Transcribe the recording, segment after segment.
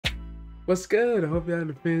What's good? I hope you're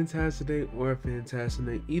having a fantastic day or a fantastic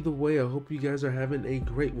night. Either way, I hope you guys are having a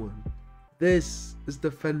great one. This is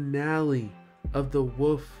the finale of The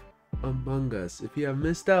Wolf Among Us. If you have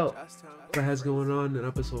missed out what has going on in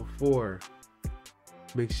episode 4,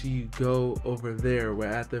 make sure you go over there. We're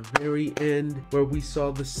at the very end where we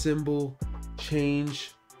saw the symbol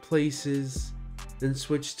change places and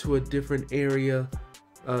switch to a different area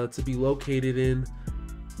to be located in.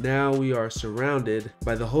 Now we are surrounded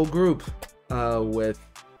by the whole group with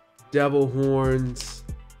Devil Horns,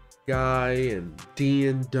 Guy, and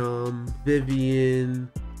Dean Dumb, Vivian,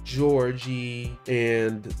 Georgie,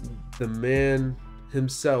 and the man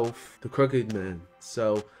himself, the Crooked Man.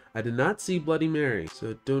 So I did not see Bloody Mary,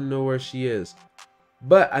 so don't know where she is.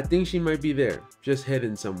 But I think she might be there, just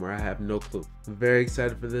hidden somewhere. I have no clue. I'm very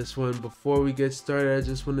excited for this one. Before we get started, I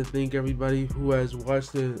just want to thank everybody who has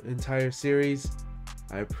watched the entire series.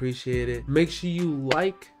 I appreciate it. Make sure you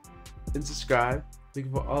like and subscribe. Thank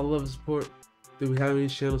you for all the love and support that we have in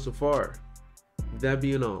this channel so far. With that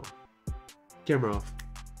being all, camera off.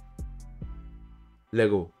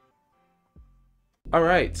 Lego.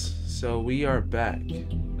 Alright, so we are back.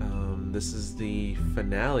 This is the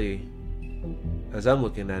finale as I'm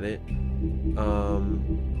looking at it.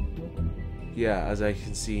 Yeah, as I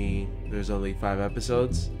can see, there's only 5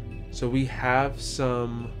 episodes. So we have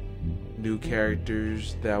some new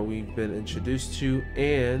characters that we've been introduced to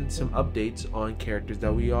and some updates on characters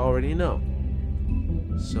that we already know.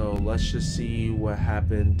 So let's just see what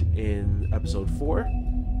happened in episode 4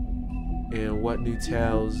 and what new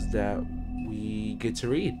tales that we get to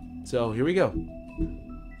read. So here we go.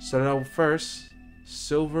 Starting out first,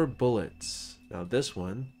 Silver Bullets. Now this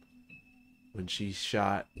one, when she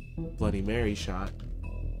shot, Bloody Mary shot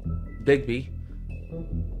Bigby.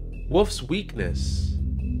 Wolf's weakness.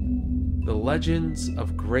 The legends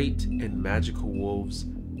of great and magical wolves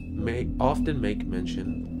often make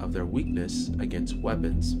mention of their weakness against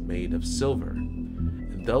weapons made of silver,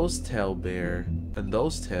 and those tales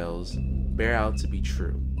bear out to be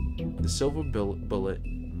true. The silver bullet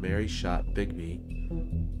Mary shot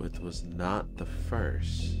Bigby with was not the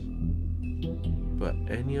first, but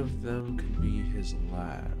any of them could be his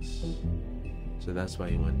last. So that's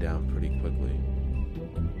why he went down pretty quickly.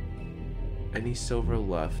 Any silver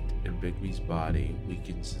left in Bigby's body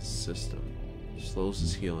weakens his system, slows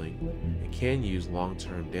his healing, and can use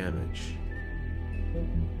long-term damage.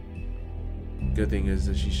 Good thing is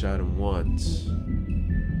that she shot him once.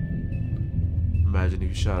 Imagine if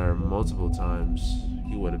you shot her multiple times,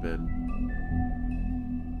 he would have been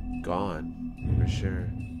gone for sure.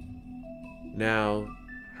 Now,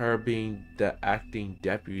 her being the acting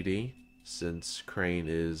deputy, since Crane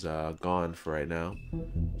is gone for right now,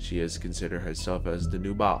 she has considered herself as the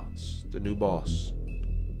new boss. The new boss.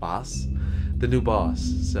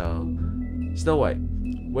 So, Snow White,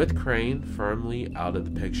 with Crane firmly out of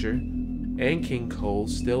the picture and King Cole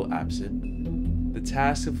still absent, the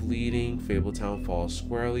task of leading Fabletown falls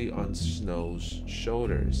squarely on Snow's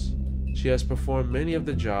shoulders. She has performed many of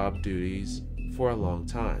the job duties for a long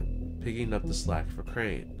time, picking up the slack for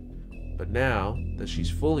Crane. But now that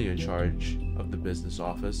she's fully in charge of the business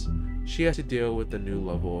office, she has to deal with a new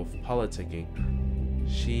level of politicking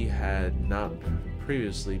she had not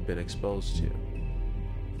previously been exposed to.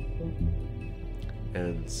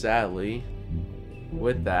 And sadly,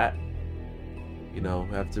 with that, we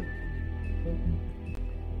have to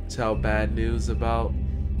tell bad news about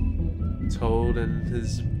Toad and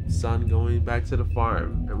his son going back to the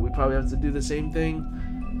farm. And we probably have to do the same thing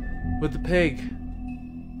with the pig.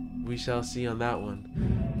 We shall see on that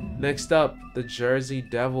one. Next up, the Jersey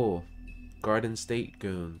Devil, Garden State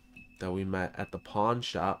goon that we met at the pawn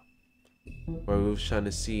shop, where we were trying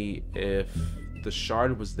to see if the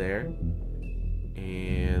shard was there,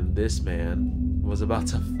 and this man was about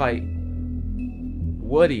to fight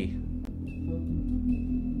Woody.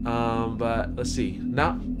 But let's see.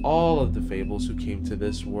 Not all of the Fables who came to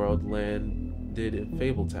this world landed in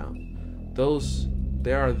Fabletown.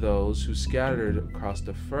 There are those who scattered across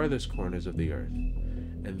the furthest corners of the earth,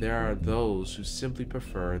 and there are those who simply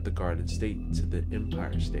prefer the Garden State to the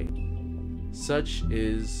Empire State. Such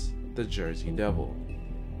is the Jersey Devil.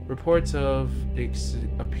 Reports of its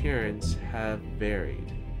appearance have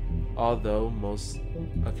varied, although most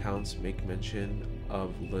accounts make mention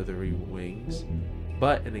of leathery wings,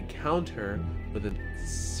 but an encounter with a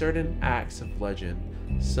certain axe of legend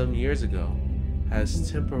some years ago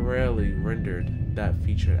has temporarily rendered that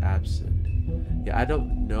feature absent. Yeah, I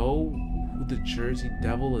don't know who the Jersey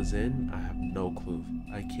Devil is in. I have no clue.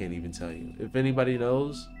 I can't even tell you. If anybody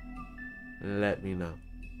knows, let me know.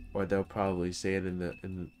 Or they'll probably say it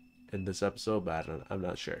in in this episode, but I'm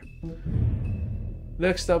not sure.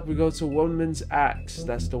 Next up, we go to Woman's Axe.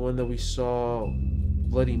 That's the one that we saw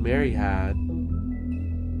Bloody Mary had.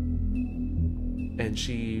 And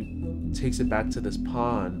she takes it back to this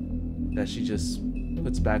pawn that she just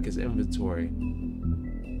puts back as inventory.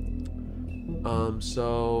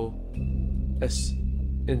 So as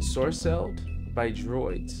ensorcelled by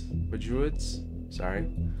druids, sorry.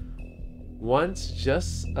 Once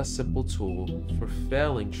just a simple tool for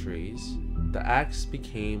felling trees, the axe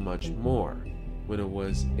became much more when it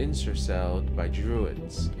was ensorcelled by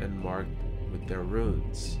druids and marked with their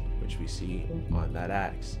runes, which we see on that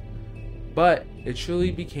axe. But it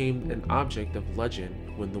truly became an object of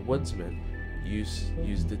legend when the woodsman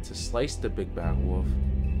used it to slice the Bigby Wolf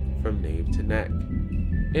from nape to neck.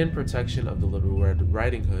 In protection of the Little Red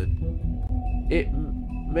Riding Hood, it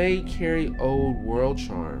may carry old world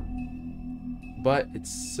charm, but its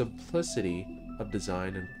simplicity of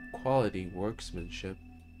design and quality workmanship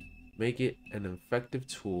make it an effective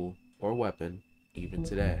tool or weapon even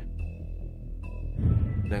today.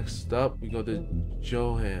 Next up, we go to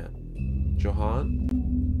Johann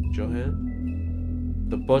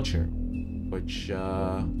the Butcher, which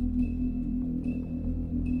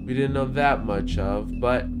we didn't know that much of,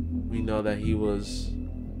 but we know that he was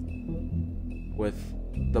with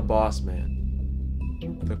the boss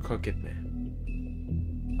man, the crooked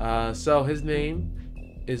man. So his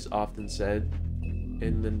name is often said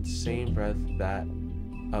in the same breath that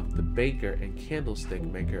of the baker and candlestick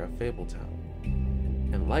maker of Fabletown.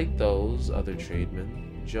 And like those other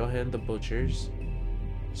tradesmen, Johann the Butcher's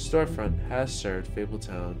storefront has served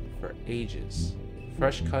Fabletown for ages.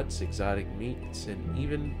 Fresh cuts, exotic meats, and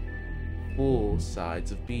even full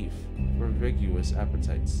sides of beef for vigorous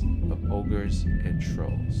appetites of ogres and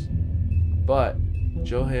trolls. But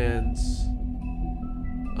Johann's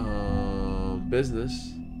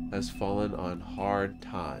business has fallen on hard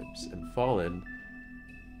times and fallen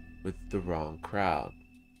with the wrong crowd.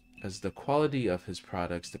 As the quality of his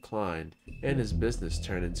products declined and his business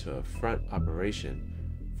turned into a front operation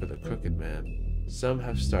for the crooked man, some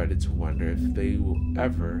have started to wonder if they will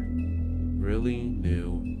ever really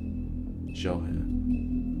knew Johann.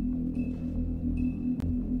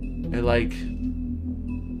 And like,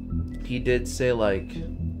 he did say like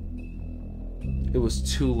it was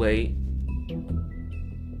too late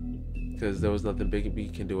because there was nothing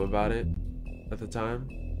Bigby can do about it at the time,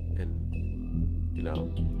 and you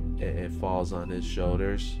know, it falls on his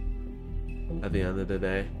shoulders at the end of the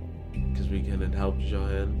day, because we couldn't help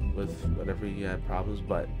Johann with whatever he had problems.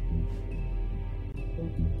 But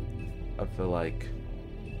I feel like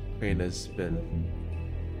Karina's been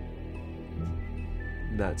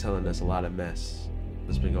not telling us a lot of mess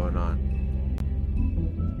that's been going on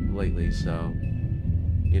lately, so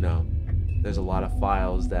you know, there's a lot of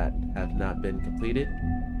files that have not been completed.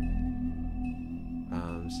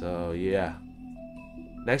 So yeah.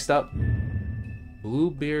 Next up,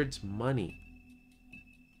 Bluebeard's money.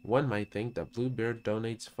 One might think that Bluebeard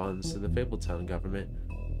donates funds to the Fabletown government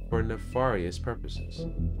for nefarious purposes,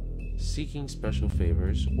 seeking special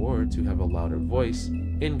favors or to have a louder voice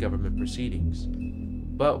in government proceedings.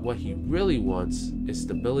 But what he really wants is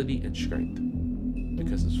stability and strength.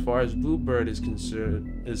 Because as far as Bluebeard is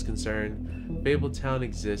concerned, Fabletown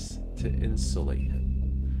exists to insulate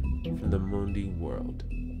him from the Mundi world.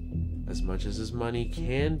 As much as his money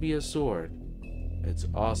can be a sword, it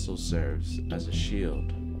also serves as a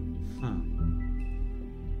shield.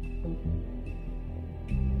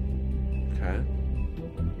 Okay.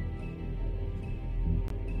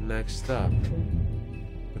 Next up,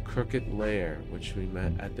 the Crooked Lair, which we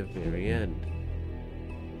met at the very end.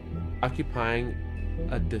 Occupying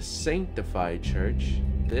a desanctified church,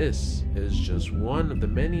 this is just one of the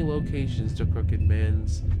many locations the Crooked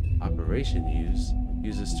Man's operation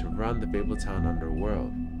uses to run the Fabletown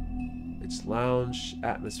underworld. Its lounge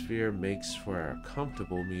atmosphere makes for a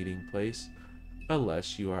comfortable meeting place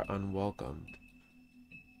unless you are an unwelcome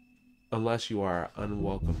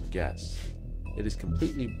guest. It is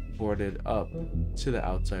completely boarded up to the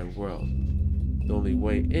outside world. The only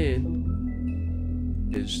way in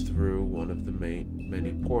is through one of the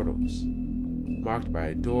many portals, marked by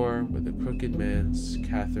a door with the Crooked Man's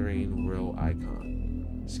Catherine Rill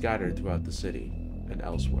icon, scattered throughout the city and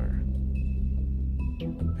elsewhere.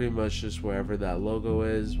 Pretty much just wherever that logo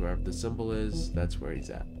is, wherever the symbol is, that's where he's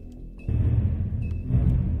at.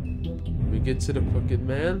 We get to the Crooked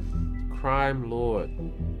Man, crime lord,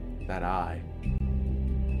 that eye.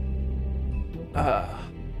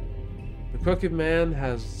 The Crooked Man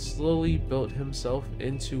has slowly built himself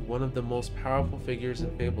into one of the most powerful figures in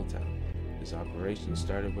Fabletown. His operation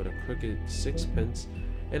started with a crooked sixpence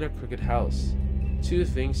and a crooked house. Two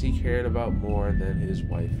things he cared about more than his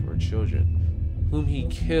wife or children, whom he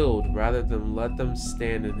killed rather than let them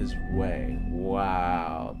stand in his way.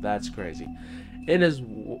 Wow, that's crazy. In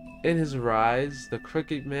his rise, the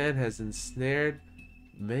crooked man has ensnared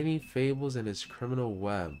many fables in his criminal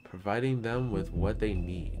web, providing them with what they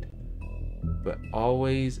need, but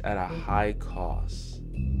always at a high cost.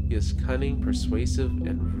 He is cunning, persuasive,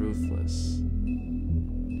 and ruthless.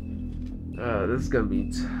 This is gonna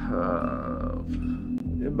be tough.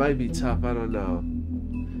 It might be tough, I don't know.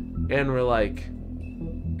 And we're like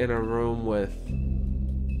in a room with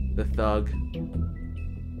the thug,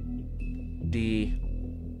 D,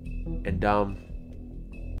 and Dom,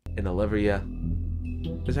 and Olivia.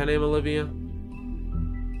 Is her name Olivia?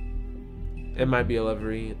 It might be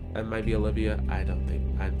Olivia. It might be Olivia. I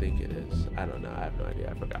think it is. I don't know. I have no idea.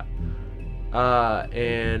 I forgot.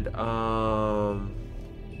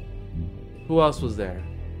 Who else was there?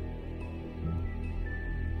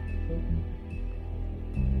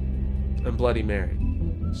 And Bloody Mary.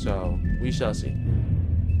 So we shall see.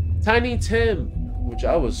 Tiny Tim, which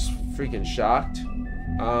I was freaking shocked.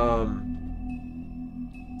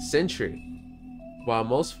 Sentry. While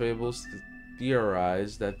most fables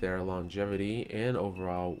theorize that their longevity and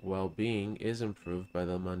overall well-being is improved by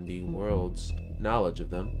the mundane world's knowledge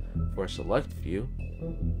of them, for a select few,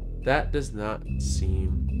 that does not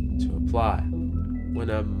seem to apply.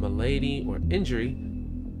 When a malady or injury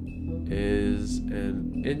is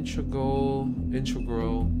an integral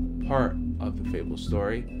part of the fable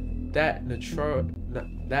story, that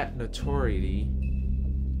notoriety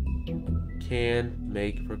can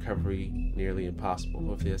make recovery nearly impossible.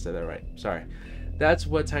 Hopefully I said that right. Sorry. That's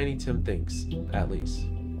what Tiny Tim thinks, at least.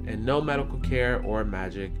 And no medical care or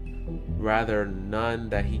magic, rather none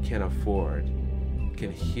that he can afford,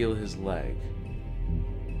 can heal his leg.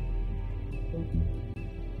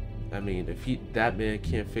 I mean, if that man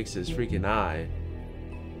can't fix his freaking eye,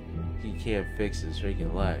 he can't fix his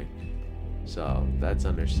freaking leg. So that's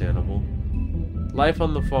understandable. Life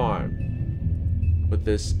on the farm. With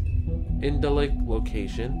this idyllic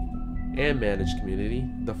location and managed community,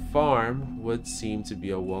 the farm would seem to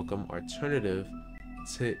be a welcome alternative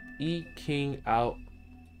to eking out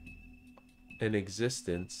an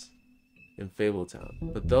existence in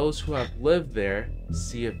Fabletown. But those who have lived there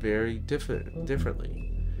see it very differently.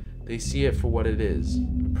 They see it for what it is,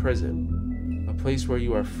 a prison, a place where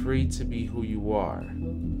you are free to be who you are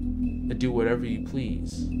and do whatever you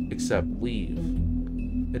please, except leave.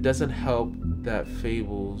 It doesn't help that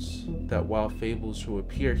while fables who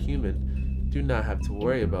appear human do not have to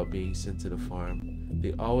worry about being sent to the farm,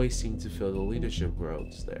 they always seem to feel the leadership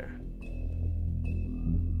roles there.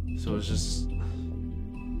 So it's just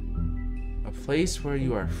a place where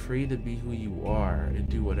you are free to be who you are and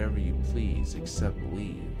do whatever you please except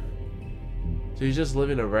leave. So you're just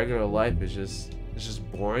living a regular life. It's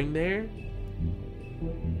just boring there.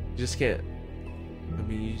 You just can't. I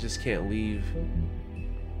mean, you just can't leave.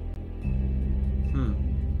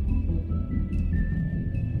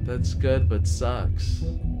 That's good, but sucks.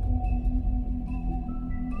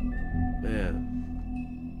 Man.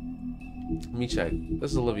 Let me check.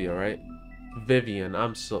 This is Olivia, right? Vivian.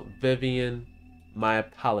 Vivian. My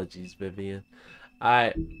apologies, Vivian.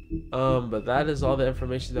 But that is all the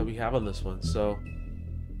information that we have on this one. So,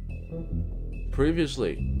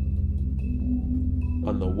 previously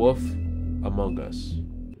on The Wolf Among Us.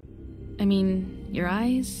 I mean, your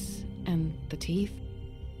eyes and the teeth.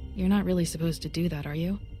 You're not really supposed to do that, are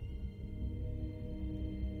you?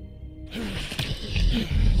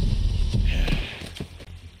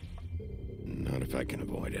 Not if I can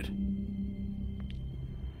avoid it.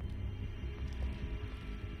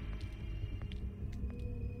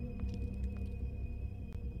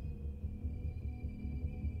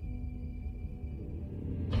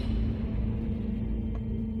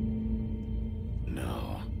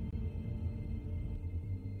 No.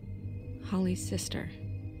 Holly's sister,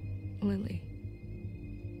 Lily.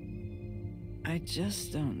 I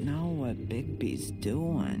just don't know what Bigby's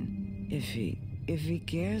doing. If he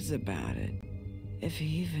cares about it. If he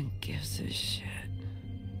even gives a shit.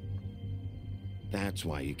 That's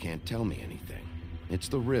why you can't tell me anything. It's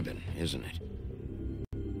the ribbon, isn't it?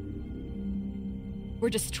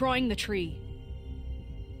 We're destroying the tree.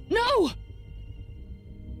 No!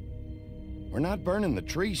 We're not burning the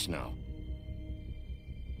tree, Snow.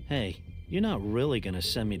 Hey, you're not really gonna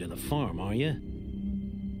send me to the farm, are you?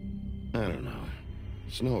 I don't know.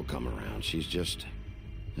 Snow will come around. She's just...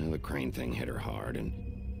 the crane thing hit her hard, and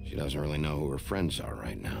she doesn't really know who her friends are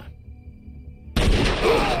right now.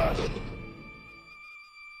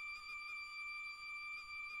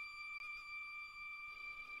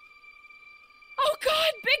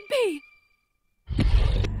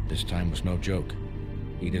 This time was no joke.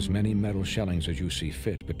 Eat as many metal shellings as you see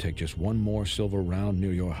fit, but take just one more silver round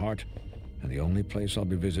near your heart, and the only place I'll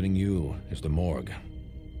be visiting you is the morgue.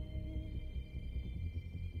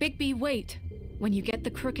 Bigby, wait. When you get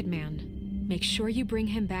the Crooked Man, make sure you bring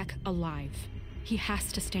him back alive. He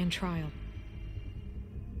has to stand trial.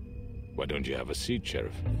 Why don't you have a seat,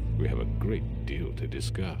 Sheriff? We have a great deal to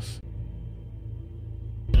discuss.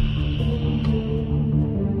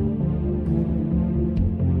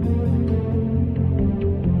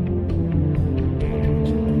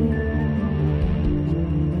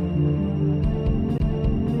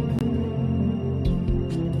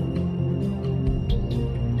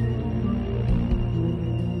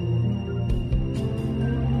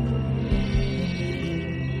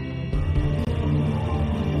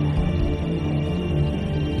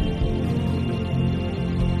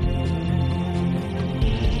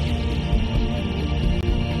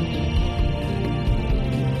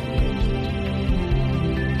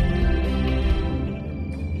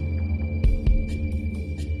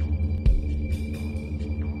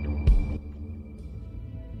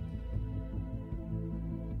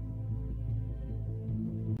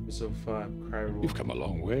 Episode 5, Cry Wolf. You've come a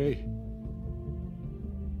long way.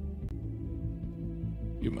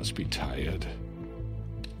 You must be tired.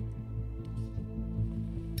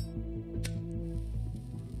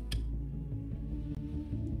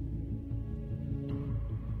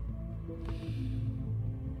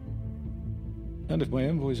 And if my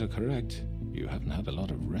envoys are correct, you haven't had a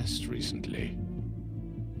lot of rest recently.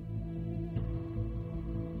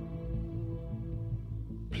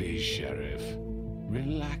 Please, Sheriff,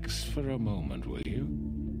 relax for a moment, will you?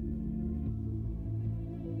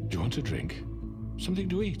 Do you want a drink? Something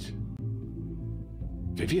to eat?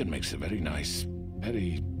 Vivian makes a very nice,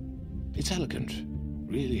 it's elegant.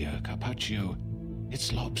 Really a carpaccio.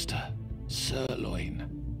 It's lobster, sirloin.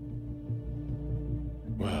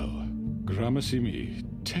 Well, gramercy me,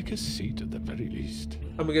 take a seat at the very least.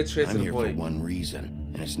 I'm gonna get straight to I'm the here point. for one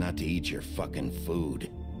reason, and it's not to eat your fucking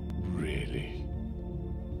food. Really?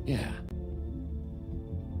 Yeah.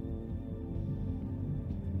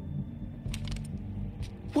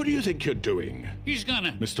 What do you think you're doing? He's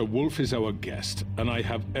gonna... Mr. Wolf is our guest, and I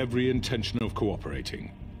have every intention of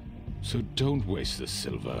cooperating. So don't waste the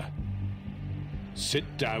silver.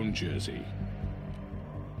 Sit down, Jersey.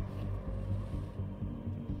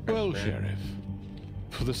 Well, Sheriff,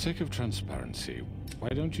 for the sake of transparency, why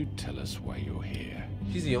don't you tell us why you're here?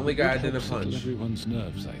 She's the only guy I It didn't helps settle punch. everyone's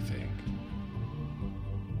nerves, I think.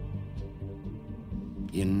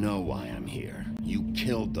 You know why I'm here. You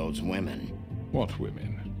killed those women. What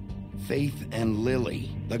women? Faith and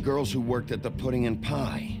Lily, the girls who worked at the Pudding and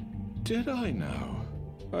Pie. Did I now?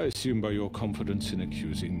 I assume by your confidence in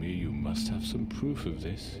accusing me, you must have some proof of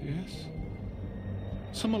this, yes?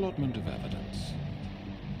 Some allotment of evidence.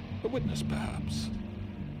 A witness, perhaps.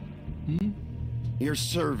 Hmm? Your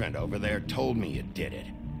servant over there told me you did it.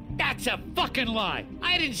 That's a fucking lie!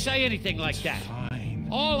 I didn't say anything like that. Fine.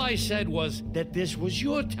 All I said was that this was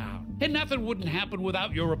your town, and nothing wouldn't happen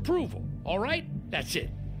without your approval, all right? That's it.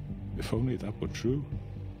 If only that were true.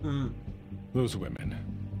 Those women.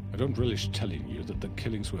 I don't relish telling you that the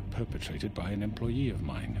killings were perpetrated by an employee of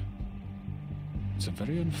mine. It's a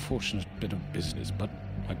very unfortunate bit of business, but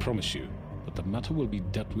I promise you that the matter will be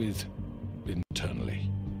dealt with internally.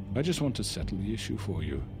 I just want to settle the issue for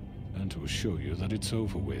you, and to assure you that it's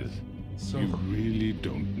over with. So, You really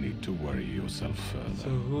don't need to worry yourself so further.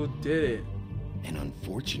 who did it? An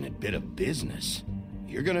unfortunate bit of business.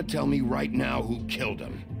 You're gonna tell me right now who killed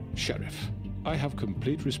him. Sheriff, I have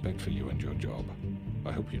complete respect for you and your job.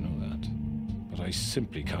 I hope you know that. But I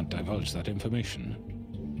simply can't divulge that information.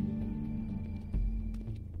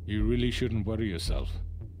 You really shouldn't worry yourself.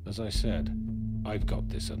 As I said, I've got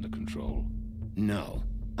this under control. No,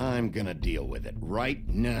 I'm gonna deal with it right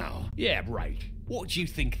now. Yeah, right. What do you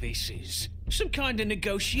think this is? Some kind of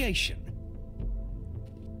negotiation?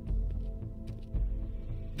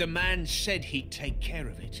 The man said he'd take care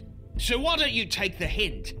of it. So why don't you take the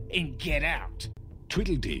hint and get out?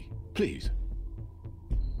 Tweedledee, please.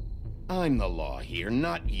 I'm the law here,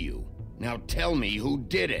 not you. Now tell me who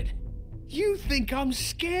did it. You think I'm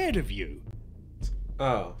scared of you?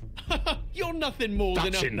 Oh, You're nothing more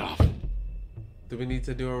than That's a... enough. do we need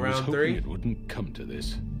to do a I was round hoping 3? it wouldn't come to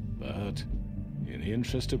this, but in the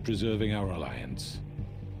interest of preserving our alliance,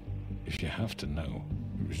 if you have to know,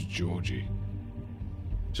 it was Georgie.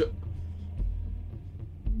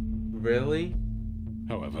 Really?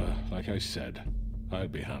 However, like I said, I'll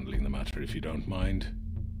be handling the matter if you don't mind.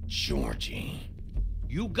 Georgie.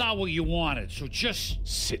 You got what you wanted, so just...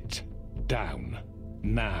 Sit down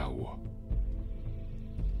now.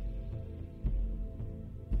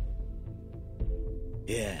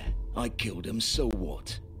 Yeah, I killed him, so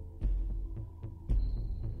what?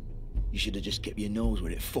 You should have just kept your nose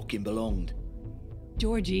where it fucking belonged.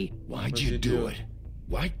 Georgie. Why'd you do it?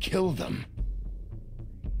 Why kill them?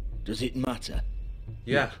 Does it matter?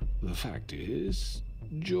 Yeah. The fact is,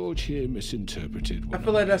 George here misinterpreted I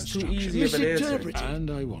feel like that's too easy of an answer.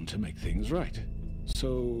 And I want to make things right.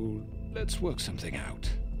 So, let's work something out.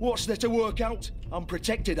 What's there to work out? I'm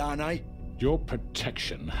protected, aren't I? Your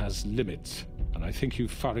protection has limits, and I think you've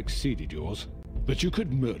far exceeded yours. But you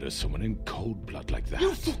could murder someone in cold blood like that.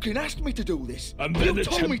 You fucking asked me to do this. And then you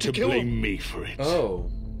told me attempt to kill blame him. me for it. Oh.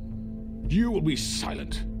 You will be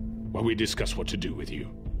silent while we discuss what to do with you.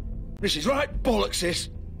 This is right bollocks, sis.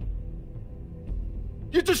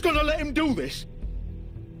 You're just gonna let him do this?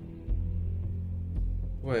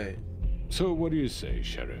 Wait. So what do you say,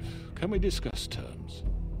 Sheriff? Can we discuss terms?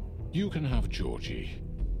 You can have Georgie.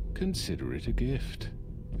 Consider it a gift,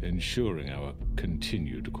 ensuring our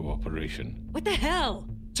continued cooperation. What the hell?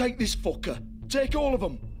 Take this fucker. Take all of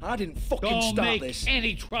them. I didn't fucking Don't start make this.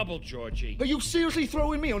 any trouble, Georgie. Are you seriously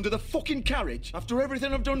throwing me under the fucking carriage after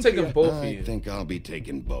everything I've done Taking for you? both of I you. think I'll be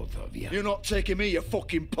taking both of you. You're not taking me, you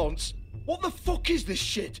fucking ponce. What the fuck is this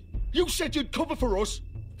shit? You said you'd cover for us.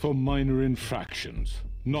 For minor infractions,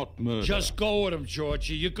 not murder. Just go with him,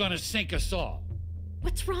 Georgie. You're gonna sink us all.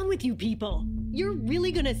 What's wrong with you people? You're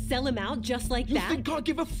really gonna sell him out just like You that? think I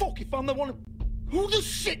give a fuck if I'm the one? Who the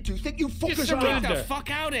shit do you think you fuckers Get are? the fuck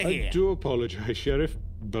out of I here. do apologize, Sheriff,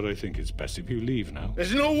 but I think it's best if you leave now.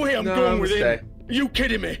 There's no way I'm No, going I'm with stay. him. Are you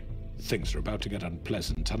kidding me? Things are about to get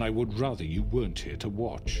unpleasant, and I would rather you weren't here to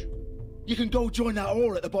watch. You can go join that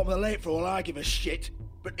whore at the bottom of the lake for all I give a shit.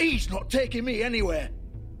 But he's not taking me anywhere.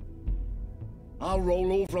 I'll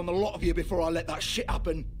roll over on the lot of you before I let that shit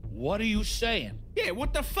happen. What are you saying? Yeah,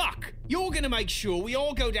 what the fuck? You're gonna make sure we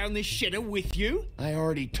all go down this shitter with you? I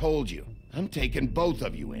already told you. I'm taking both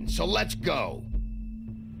of you in, so let's go.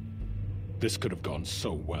 This could have gone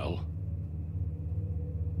so well.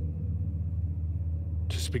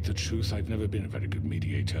 To speak the truth, I've never been a very good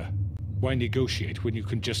mediator. Why negotiate when you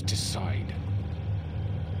can just decide?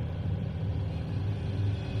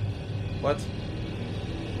 What?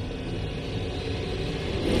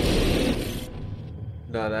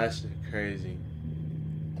 No, that's crazy.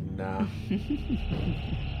 Nah.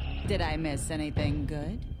 Did I miss anything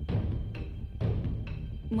good?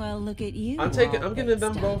 Well, look at you. I'm getting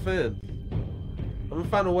them both in. I'm gonna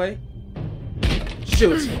find a way.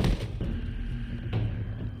 Shoot.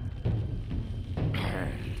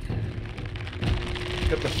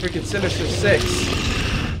 Got the freaking Sinister Six.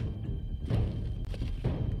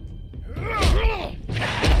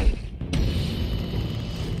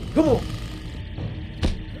 Come on.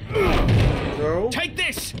 No. Take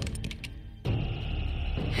this!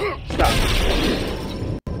 Stop.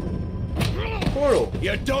 Portal.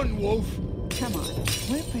 You're done, Wolf. Come on,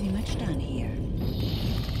 we're pretty much done here.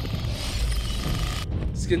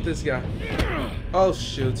 Let's get this guy. Oh,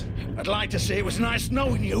 shoot. I'd like to say it was nice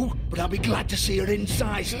knowing you, but I'll be glad to see your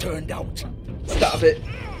insides turned out. Stop it.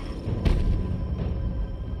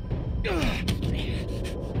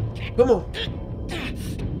 Come on.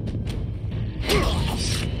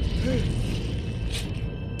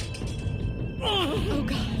 Oh,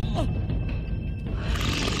 God.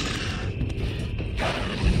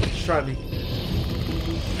 Try me.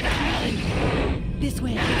 This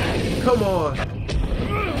way. Come on.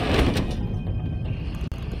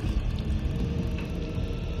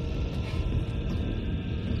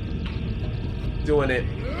 Doing it.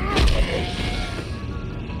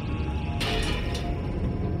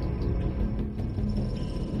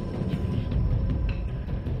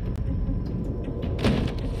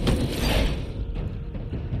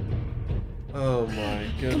 Oh my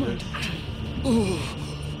goodness. Ooh,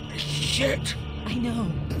 shit. I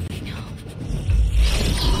know.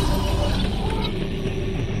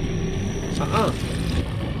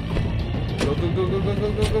 Go, go, go, go, go,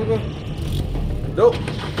 go, go, go, go. Nope.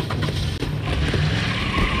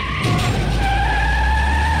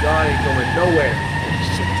 Y'all ain't going nowhere.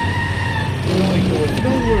 Y'all ain't going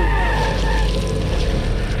nowhere.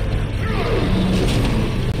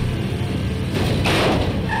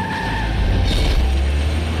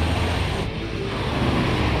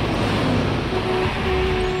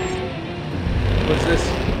 What's this?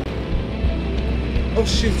 Oh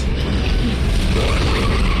shoot.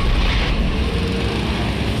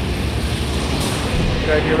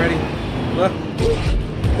 Okay, get ready. Look.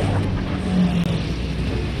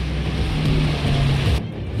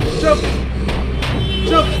 Jump!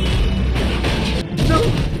 Jump! Jump!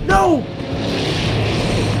 No!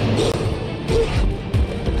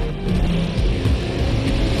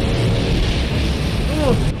 Oh.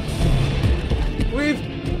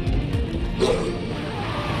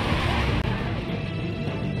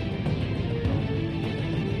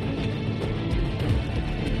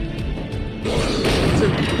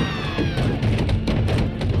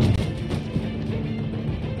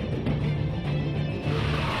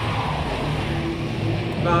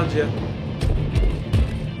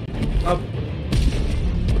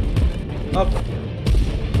 Up.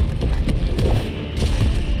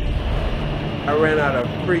 I ran out of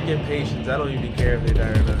freaking patience. I don't even care if they die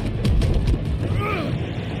or not.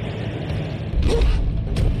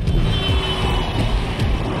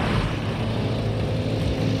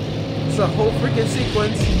 It's a whole freaking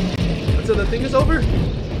sequence until the thing is over.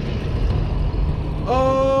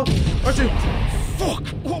 Oh, R2. Fuck!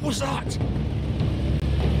 What was that?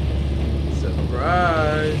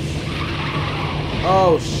 Surprise.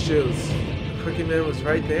 Oh, shoot. The Crooked Man was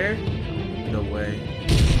right there? No way.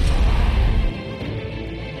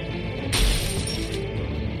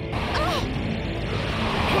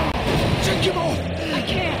 Take him off! I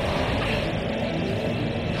can't.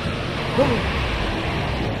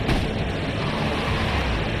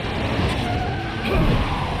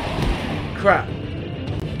 Crap.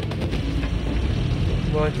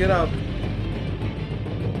 Come on, get up.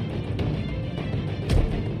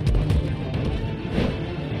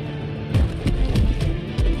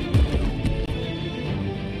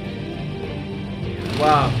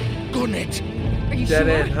 Wow. Gun it. Are you Dead sure?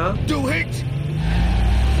 end, huh? Do it.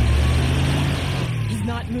 He's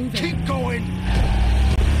not moving. Keep going.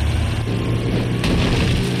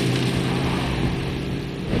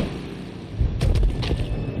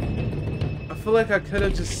 I feel like I could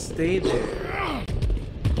have just stayed there.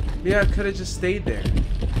 Yeah, I could have just stayed there.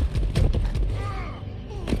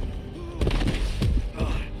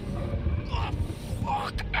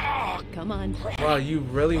 Come on. Wow, you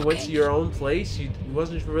really went to your own place? You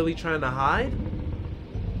wasn't really trying to hide?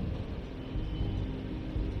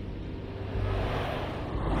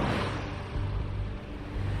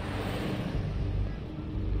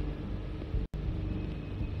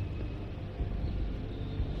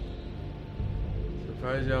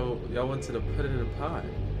 Surprised y'all went to the put it in a pie.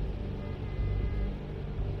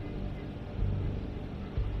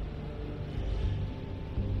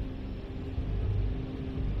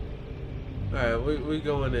 Alright, we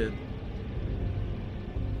going in.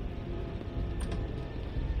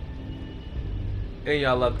 And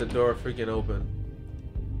y'all left the door freaking open.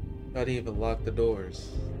 I didn't even lock the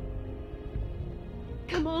doors.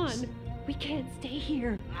 Come on. We can't stay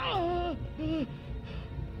here.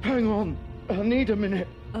 Hang on. I need a minute.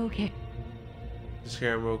 Okay. Just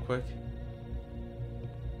hear him real quick.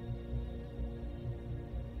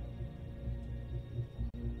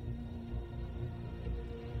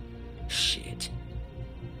 Shit.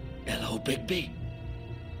 Hello, Bigby.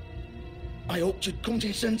 I hoped you'd come to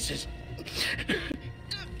your senses.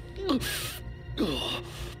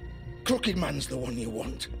 Crooked Man's the one you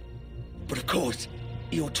want. But of course,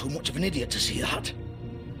 you're too much of an idiot to see that.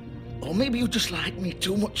 Or maybe you just like me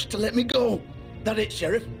too much to let me go. That it,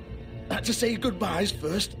 Sheriff? I had to say goodbyes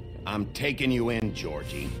first. I'm taking you in,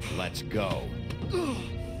 Georgie. Let's go.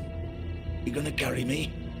 You gonna carry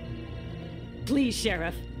me? Please,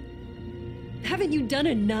 Sheriff. Haven't you done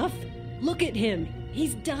enough? Look at him.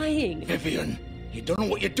 He's dying. Vivian, you don't know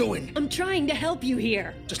what you're doing. I'm trying to help you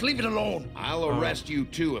here. Just leave it alone. I'll arrest you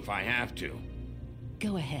too if I have to.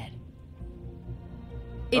 Go ahead.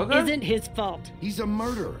 It isn't his fault. He's a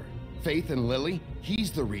murderer. Faith and Lily,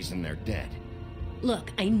 he's the reason they're dead.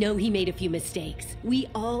 Look, I know he made a few mistakes. We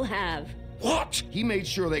all have. What? He made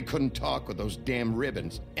sure they couldn't talk with those damn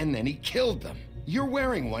ribbons, and then he killed them. You're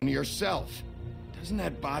wearing one yourself. Doesn't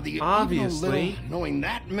that bother you? Obviously. Even a little, knowing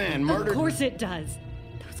that man murdered... Of course it does.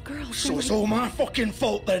 Those girls... So it's all my fucking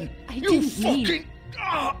fault then? You fucking...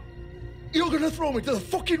 You're gonna throw me to the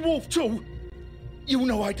fucking wolf too? You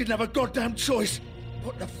know I didn't have a goddamn choice.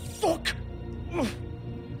 What the fuck?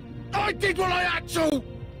 I did what I had to!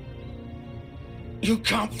 You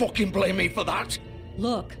can't fucking blame me for that.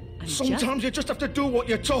 Look, Sometimes you just have to do what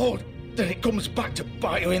you're told. Then it comes back to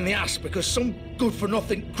bite you in the ass because some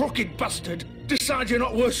good-for-nothing crooked bastard decides you're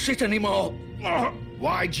not worth shit anymore.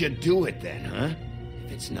 Why'd you do it then, huh?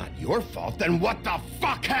 If it's not your fault, then what the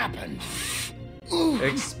fuck happened?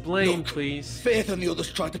 Explain, Look, please. Faith and the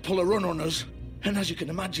others tried to pull a run on us. And as you can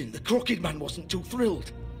imagine, the Crooked Man wasn't too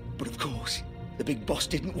thrilled. But of course, the big boss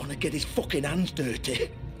didn't want to get his fucking hands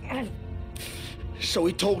dirty. So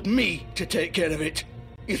he told me to take care of it.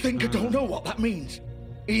 You think I don't know what that means?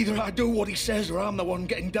 Either I do what he says or I'm the one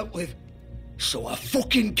getting dealt with. So I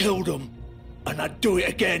fucking killed him. And I'd do it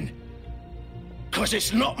again. 'Cause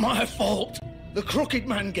it's not my fault. The Crooked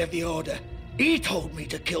Man gave the order. He told me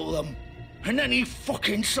to kill them. And then he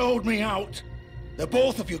fucking sold me out. The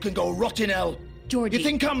both of you can go rot in hell. Georgie. You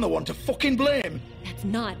think I'm the one to fucking blame? That's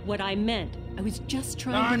not what I meant. I was just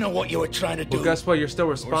trying to... I know what you were trying to do. Well, guess what? You're still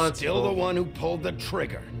You're responsible. still the one who pulled the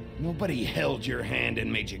trigger. Nobody held your hand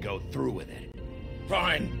and made you go through with it.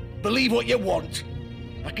 Fine. Believe what you want.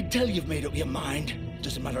 I can tell you've made up your mind.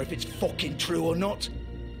 Doesn't matter if it's fucking true or not.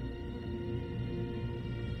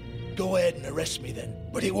 Go ahead and arrest me then.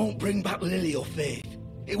 But it won't bring back Lily or Faith.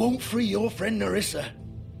 It won't free your friend Nerissa.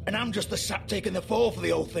 And I'm just the sap taking the fall for the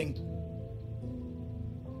whole thing.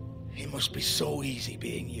 It must be so easy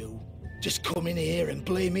being you. Just come in here and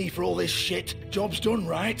blame me for all this shit. Job's done,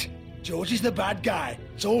 right? George is the bad guy.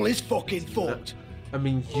 It's all his fucking fault. I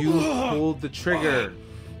mean, you pulled the trigger.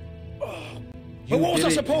 But what was I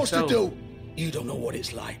supposed to do? You don't know what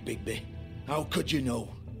it's like, Bigby. How could you know?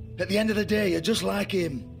 At the end of the day, you're just like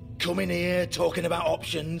him. Coming here, talking about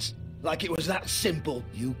options. Like it was that simple.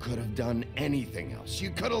 You could have done anything else.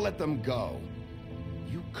 You could have let them go.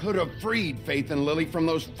 You could have freed Faith and Lily from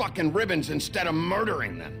those fucking ribbons instead of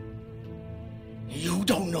murdering them. You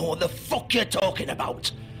don't know what the fuck you're talking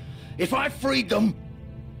about. If I freed them...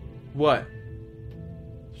 What?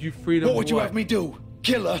 You freed them. What would you have me do?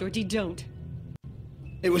 Kill her? Georgie, don't.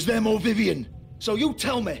 It was them or Vivian. So you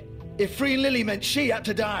tell me, if freeing Lily meant she had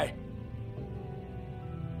to die,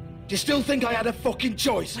 do you still think I had a fucking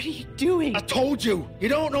choice? What are you doing? I told you, you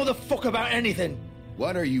don't know the fuck about anything.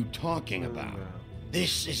 What are you talking about?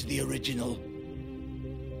 This is the original.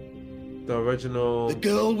 The original... The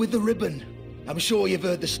girl with the ribbon. I'm sure you've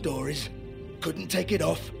heard the stories. Couldn't take it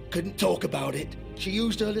off, couldn't talk about it. She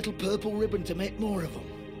used her little purple ribbon to make more of them.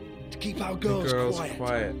 To keep our girls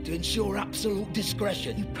quiet. To ensure absolute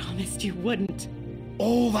discretion. You promised you wouldn't.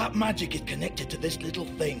 All that magic is connected to this little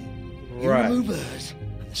thing. You remove hers,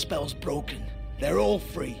 and the spell's broken. They're all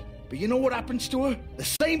free. But you know what happens to her?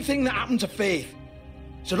 The same thing that happened to Faith.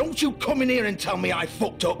 So don't you come in here and tell me I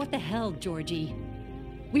fucked up. What the hell, Georgie?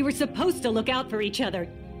 We were supposed to look out for each other.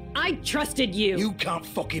 I trusted you. You can't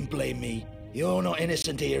fucking blame me. You're not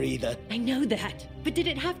innocent here either. I know that. But did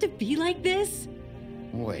it have to be like this?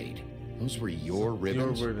 Wait, those were your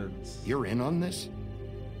ribbons? Your ribbons. You're in on this?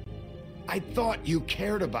 I thought you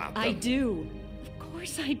cared about them. I do. Of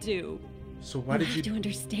course I do. So why did you... have to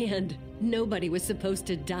understand, nobody was supposed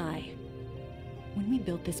to die. When we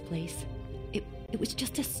built this place, it was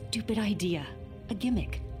just a stupid idea. A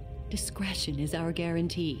gimmick. Discretion is our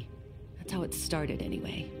guarantee. That's how it started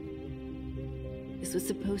anyway. This was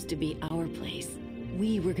supposed to be our place.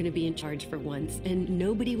 We were going to be in charge for once, and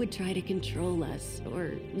nobody would try to control us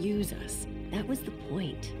or use us. That was the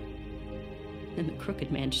point. Then the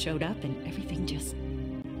crooked man showed up and everything just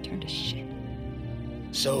turned to shit.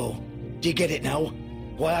 So, do you get it now?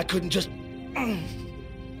 Why I couldn't just...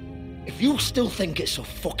 If you still think it's so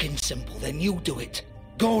fucking simple, then you do it.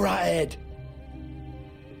 Go right ahead.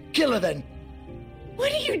 Kill her then.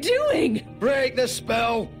 What are you doing? Break the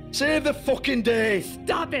spell. Save the fucking day.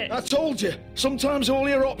 Stop it. I told you. Sometimes all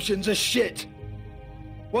your options are shit.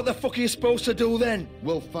 What the fuck are you supposed to do then?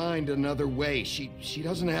 We'll find another way. She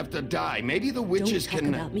doesn't have to die. Maybe the witches Don't talk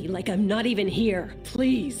about me like I'm not even here.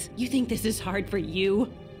 Please. You think this is hard for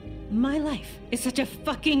you? My life is such a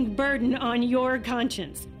fucking burden on your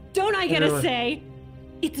conscience. Don't I get a say?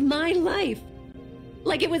 It's my life.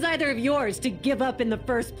 Like it was either of yours to give up in the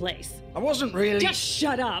first place. I wasn't really... Just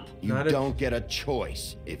shut up. You don't get a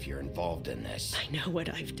choice if you're involved in this. I know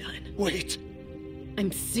what I've done. Wait.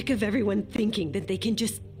 I'm sick of everyone thinking that they can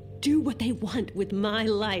just do what they want with my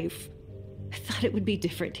life. I thought it would be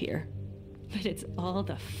different here. But it's all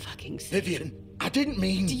the fucking same. Vivian, I didn't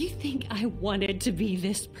mean... Do you think I wanted to be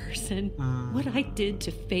this person? What I did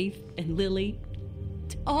to Faith and Lily?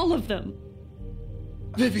 To all of them.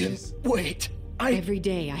 Vivian, wait. Every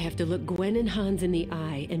day I have to look Gwen and Hans in the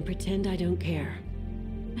eye and pretend I don't care.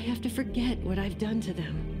 I have to forget what I've done to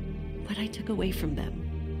them, what I took away from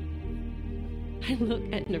them. I look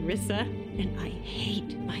at Nerissa and I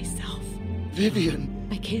hate myself. Vivian.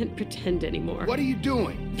 I can't pretend anymore. What are you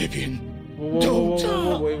doing? Vivian.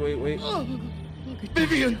 Whoa, wait.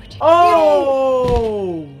 Vivian.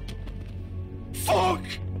 Oh! Fuck!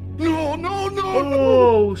 No!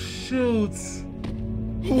 Oh, shoot.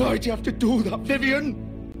 Why'd you have to do that, Vivian?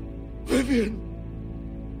 Vivian!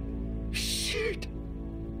 Shit!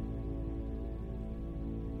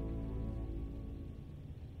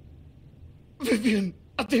 Vivian,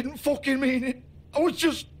 I didn't fucking mean it. I was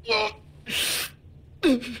just... Oh!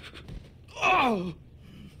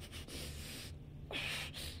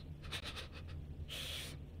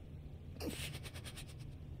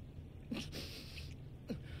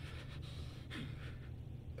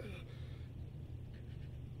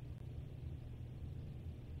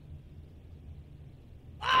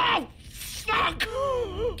 Fuck!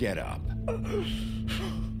 Get up.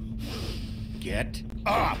 Get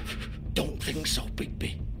up! Don't think so,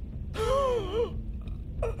 Bigby.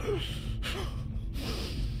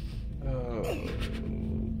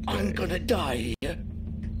 I'm gonna die here.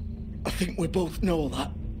 I think we both know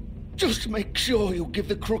that. Just make sure you give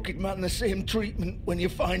the crooked man the same treatment when you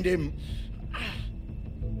find him.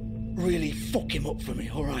 Really fuck him up for me,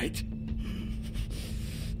 alright?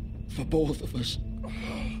 For both of us.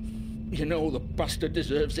 You know the bastard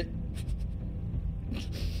deserves it.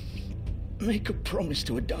 Make a promise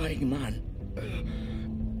to a dying man.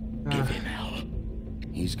 Give him hell.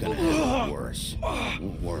 He's gonna have it worse.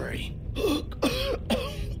 Don't worry.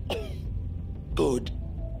 Good.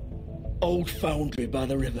 Old foundry by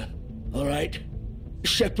the river. Alright?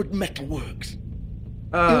 Shepherd Metalworks.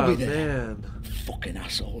 Oh, He'll be there. man. Fucking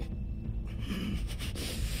asshole.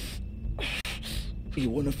 You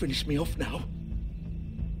wanna finish me off now?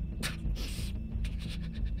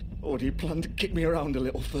 Or do you plan to kick me around a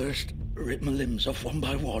little first? Rip my limbs off one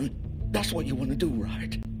by one? That's what you wanna do,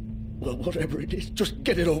 right? Well, whatever it is, just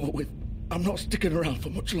get it over with. I'm not sticking around for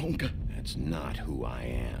much longer. That's not who I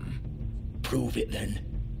am. Prove it then.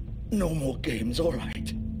 No more games,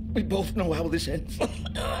 alright? We both know how this ends.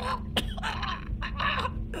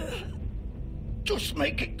 Just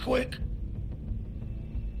make it quick.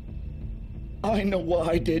 I know what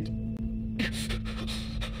I did.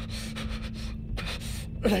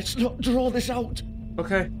 Let's not draw this out.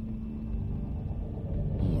 Okay.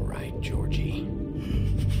 All right, Georgie.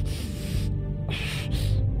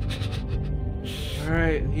 All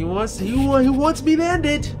right. He wants me to end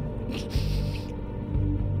it.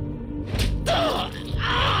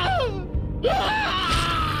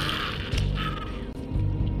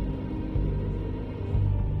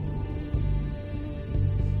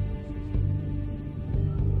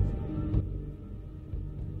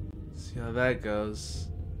 See how that goes.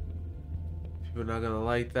 People are not gonna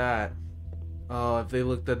like that. Oh, if they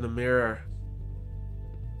looked at the mirror.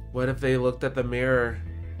 What if they looked at the mirror?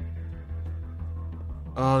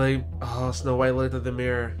 Oh, Snow White looked at the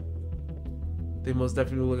mirror. They most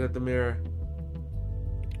definitely look at the mirror.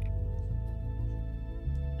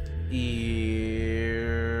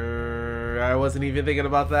 I wasn't even thinking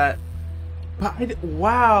about that. But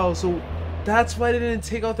wow, so that's why they didn't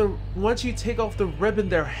take off the... Once you take off the ribbon,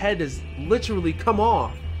 their head is literally come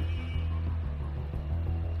off.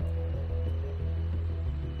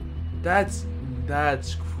 That's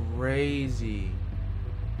crazy.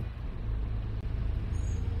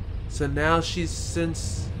 So now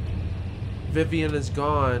since Vivian is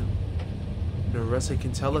gone, Nerissa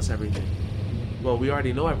can tell us everything. Well, we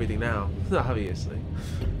already know everything now, obviously.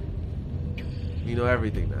 We know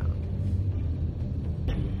everything now.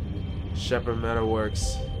 Shepherd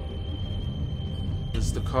Metalworks. This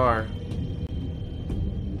is the car.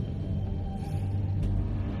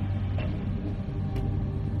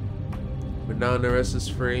 But now Nerissa's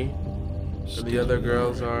free, and the other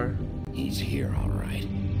girls are. He's here, all right.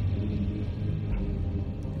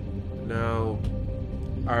 Now,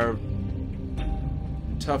 our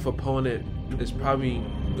tough opponent is probably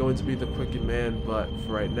going to be the Crooked Man, but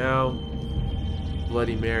for right now,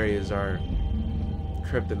 Bloody Mary is our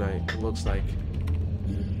kryptonite, it looks like.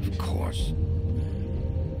 Of course.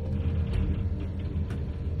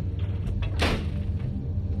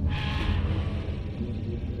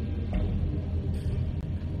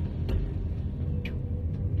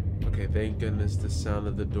 Okay, thank goodness the sound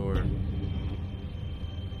of the door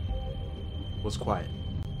was quiet.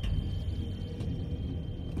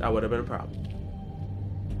 That would have been a problem.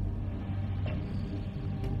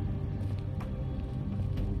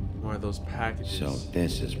 More of those packages. So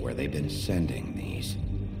this is where they've been sending these.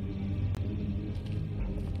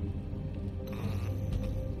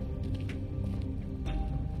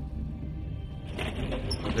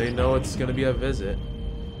 They know it's gonna be a visit.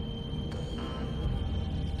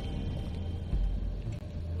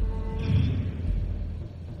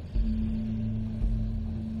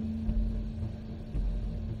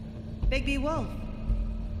 Bigby Wolf.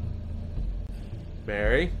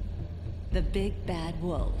 Mary? The big bad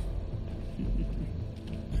wolf.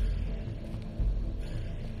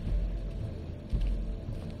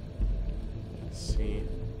 Let's see.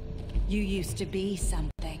 You used to be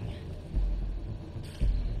something.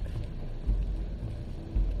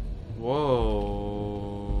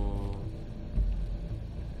 Whoa.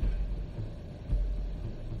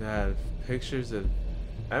 They have pictures of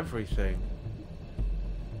everything.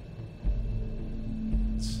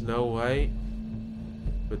 Snow White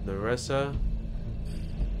with Nerissa,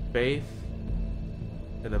 Faith,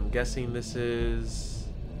 and I'm guessing this is...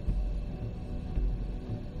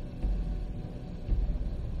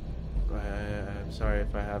 I'm sorry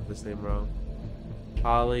if I have this name wrong.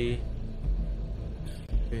 Holly,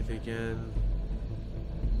 Faith again,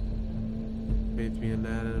 Faith being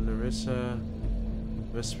that, and Nerissa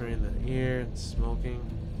whispering in the ear and smoking.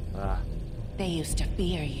 They used to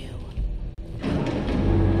fear you.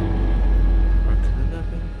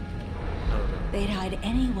 They'd hide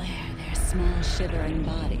anywhere their small, shivering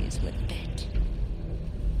bodies would fit.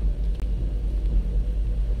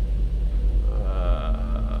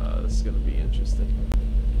 This is gonna be interesting.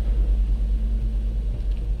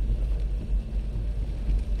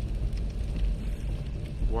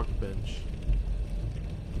 Workbench.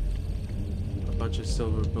 A bunch of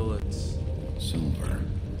silver bullets. Silver.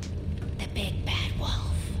 The big bad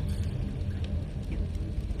wolf.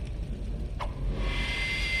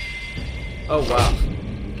 Oh, wow.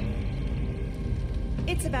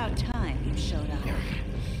 It's about time you showed up.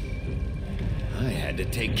 I had to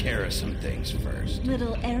take care of some things first.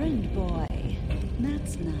 Little errand boy.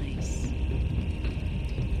 That's nice.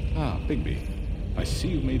 Ah, Bigby. I see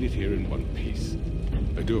you made it here in one piece.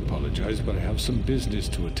 I do apologize, but I have some business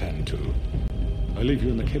to attend to. I leave you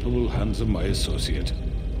in the capable hands of my associate.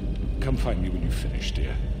 Come find me when you finish,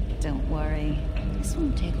 dear. Don't worry. This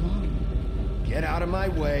won't take long. Get out of my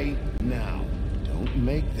way now. Don't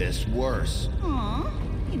make this worse. Aw,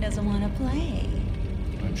 he doesn't want to play.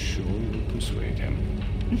 I'm sure you'll persuade him.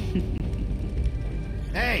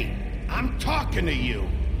 Hey, I'm talking to you.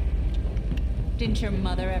 Didn't your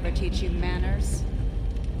mother ever teach you manners?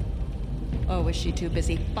 Or was she too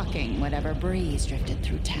busy fucking whatever breeze drifted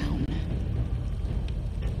through town?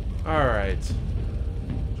 Alright.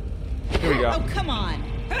 Here we go. Oh, come on!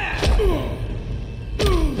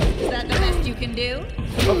 Is that the best you can do?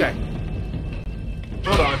 Okay.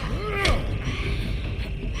 Hold on.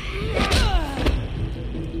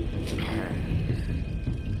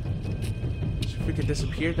 She freaking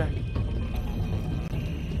disappeared that.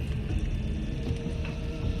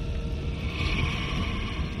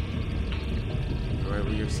 Alright,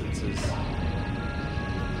 what are your senses?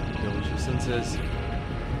 Yeah, what's your senses?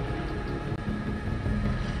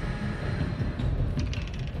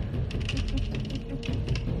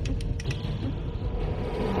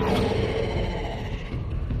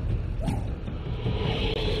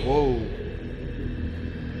 Whoa.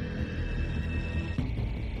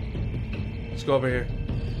 Let's go over here.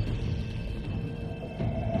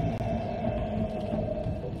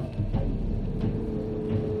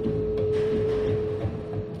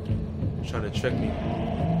 Trying to trick me.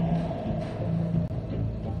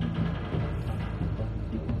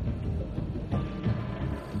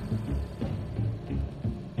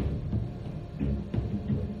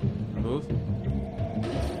 Move.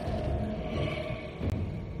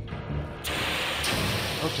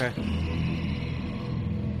 Okay.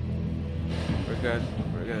 We're good.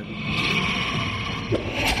 We're good.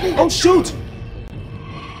 Oh shoot!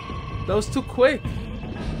 That was too quick.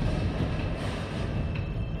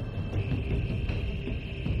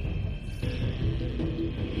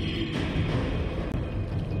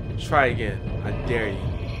 Try again. I dare you.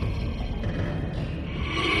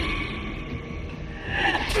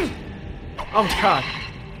 Oh God.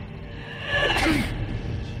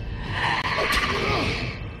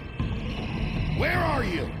 Where are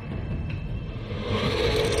you?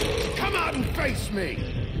 Come out and face me.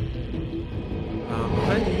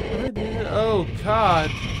 Oh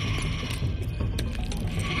God.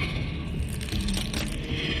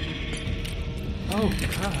 Oh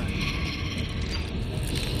God.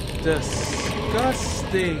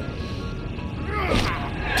 Disgusting.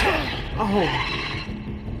 Oh.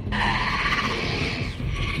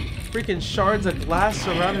 Freaking shards of glass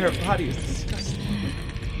around her body is disgusting.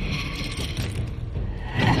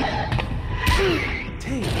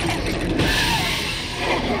 Dang.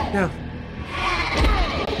 Now.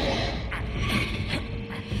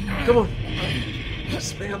 Come on.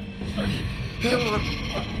 Spam. Come on.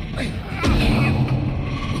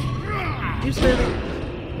 Keep spamming.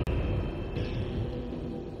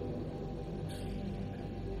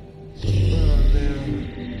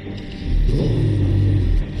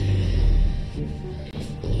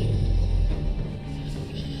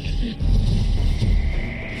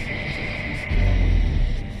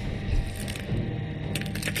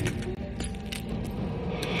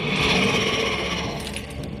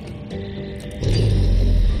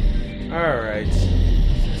 Alright.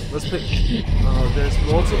 Let's pick. Oh, there's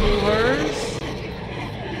multiple hers?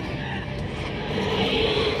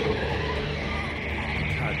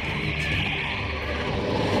 God damn it.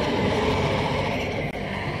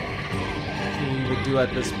 What can we even do at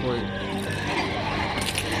this point?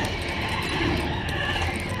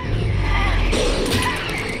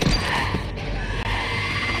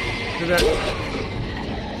 Do that.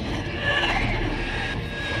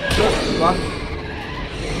 Block.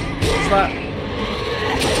 Slap.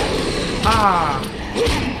 Ah!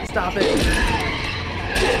 Stop it.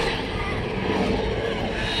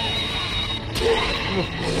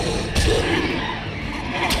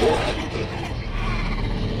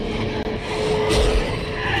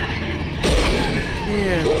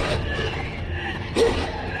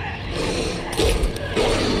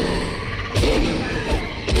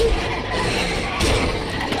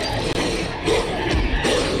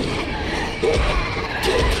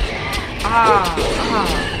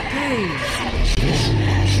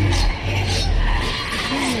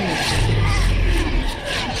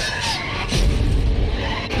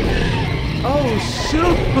 Oh,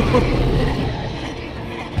 shoot!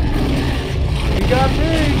 He got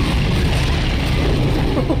big!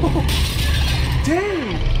 Oh,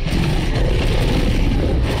 dang!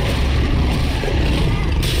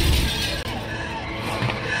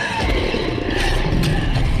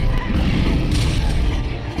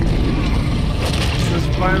 This is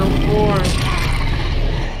final form.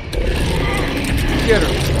 Get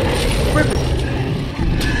her. Rip it.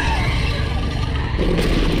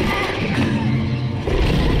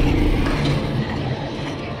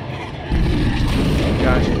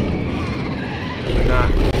 Gotcha. But not.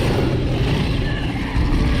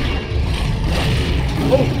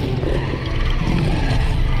 Oh!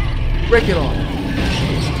 Break it off.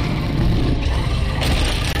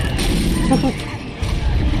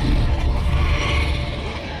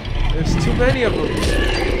 There's too many of them.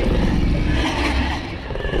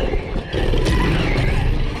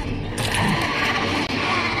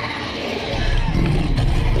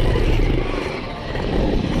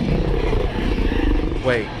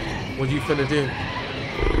 Wait, what are you finna do?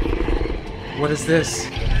 What is this?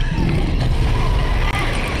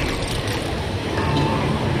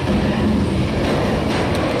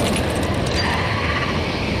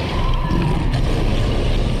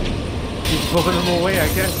 Keep pulling them away, I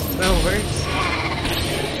guess. That works.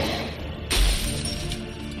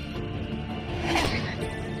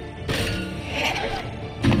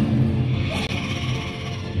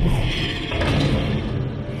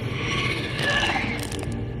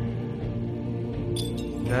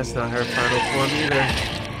 That's not her final form either.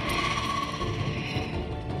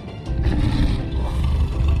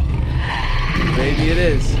 Maybe it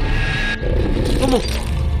is. Come on.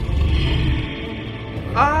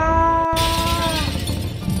 Ah!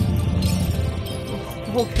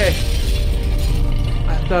 Okay. I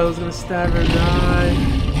thought I was gonna stab her. Die.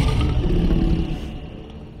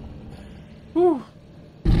 Whew.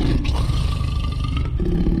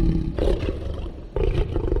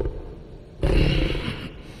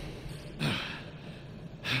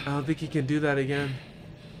 I don't think he can do that again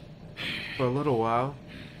for a little while,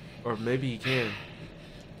 or maybe he can.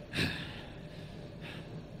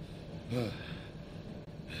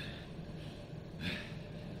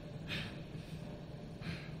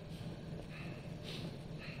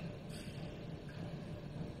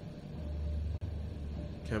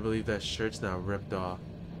 Can't believe that shirt's now ripped off.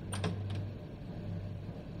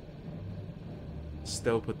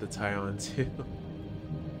 Still put the tie on too.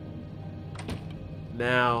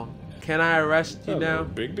 Now, can I arrest you now?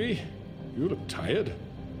 Bigby? You look tired.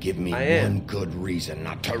 Give me one good reason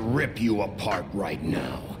not to rip you apart right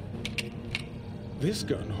now. This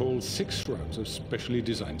gun holds 6 rounds of specially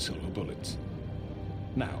designed silver bullets.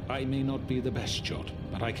 Now, I may not be the best shot,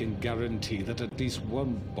 but I can guarantee that at least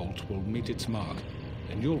one bolt will meet its mark,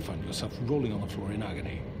 and you'll find yourself rolling on the floor in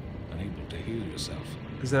agony, unable to heal yourself.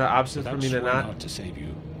 Is there an option for me to not? Out to save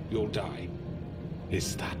you, you'll die.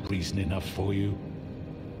 Is that reason enough for you?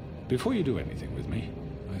 Before you do anything with me,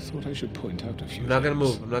 I thought I should point out a few I'm not gonna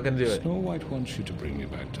things. move. I'm not gonna do it. Snow White wants you to bring me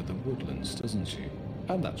back to the woodlands, doesn't she?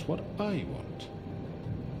 And that's what I want.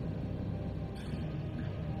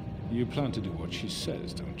 You plan to do what she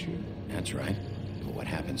says, don't you? That's right. But what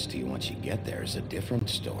happens to you once you get there is a different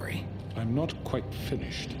story. I'm not quite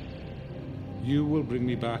finished. You will bring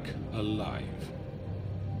me back alive.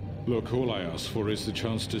 Look, all I ask for is the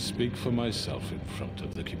chance to speak for myself in front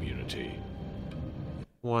of the community.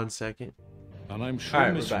 1 second. And I'm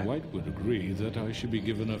sure Miss White would agree that I should be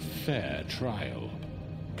given a fair trial.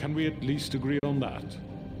 Can we at least agree on that?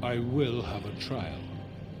 I will have a trial.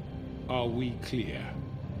 Are we clear?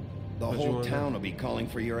 The whole town will be calling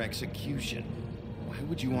for your execution. Why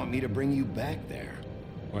would you want me to bring you back there?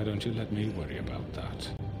 Why don't you let me worry about that?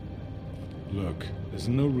 Look, there's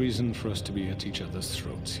no reason for us to be at each other's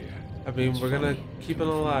throats here. I mean, we're gonna keep it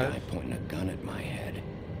alive. Guy pointing a gun at my head.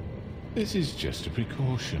 This is just a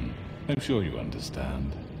precaution. I'm sure you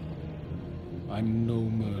understand. I'm no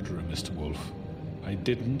murderer, Mr. Wolf. I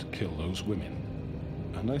didn't kill those women.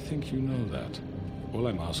 And I think you know that. All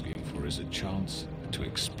I'm asking for is a chance to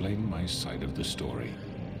explain my side of the story.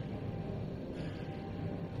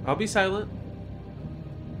 I'll be silent.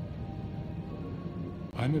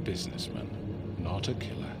 I'm a businessman, not a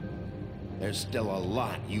killer. There's still a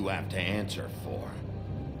lot you have to answer for.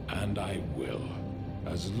 And I will,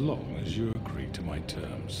 as long as you agree to my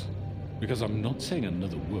terms. Because I'm not saying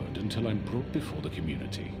another word until I'm brought before the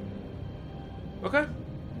community. Okay.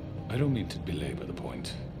 I don't mean to belabor the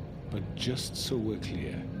point, but just so we're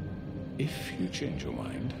clear, if you change your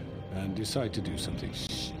mind and decide to do something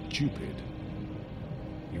stupid,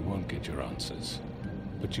 you won't get your answers.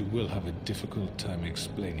 but you will have a difficult time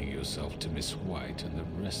explaining yourself to Miss White and the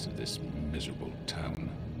rest of this miserable town.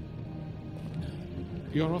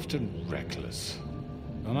 You're often reckless,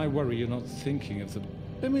 and I worry you're not thinking of the...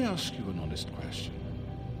 Let me ask you an honest question.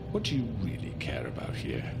 What do you really care about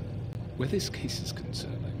here? Where this case is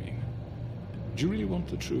concerned, I mean. Do you really want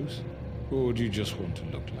the truth? Or do you just want to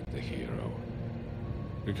look like the hero?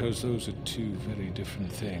 Because those are two very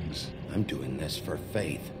different things. I'm doing this for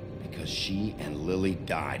Faith, because she and Lily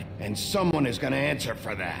died, and someone is gonna answer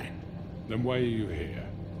for that. Then why are you here?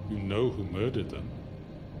 You know who murdered them.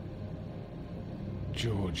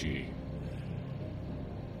 Georgie.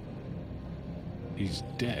 He's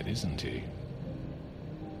dead, isn't he?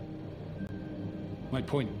 My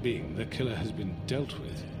point being, the killer has been dealt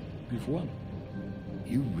with. You've won.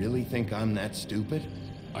 You really think I'm that stupid?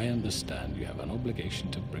 I understand you have an obligation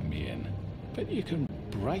to bring me in, but you can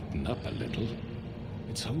brighten up a little.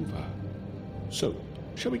 It's over. So,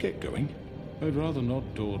 shall we get going? I'd rather not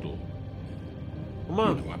dawdle. Come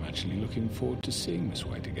on. You know, I'm actually looking forward to seeing Miss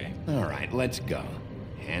White again. All right, let's go.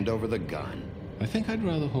 Hand over the gun. I think I'd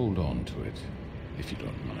rather hold on to it, if you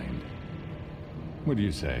don't mind. What do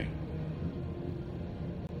you say?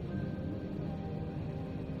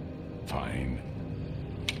 Fine.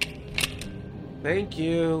 Thank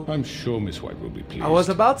you. I'm sure Miss White will be pleased. I was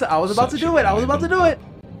about to do it.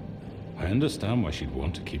 I understand why she'd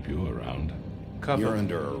want to keep you around. You're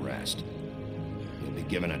under arrest. You'll be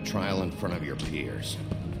given a trial in front of your peers.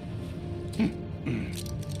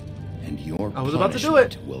 And your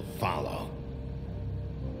punishment will follow.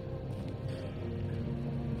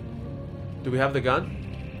 Do we have the gun?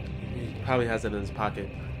 He probably has it in his pocket.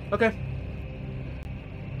 Okay.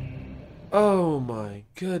 Oh my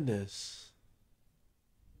goodness.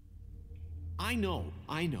 I know.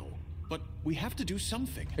 But we have to do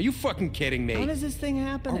something. Are you fucking kidding me? When is this thing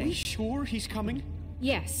happening? Are we sure he's coming?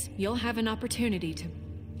 Yes, you'll have an opportunity to...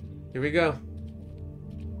 Here we go.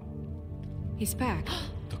 He's back.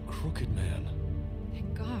 The Crooked Man.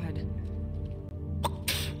 Thank God.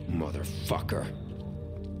 Motherfucker.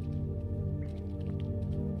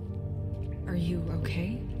 Are you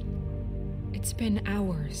okay? It's been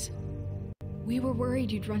hours. We were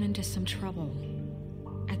worried you'd run into some trouble.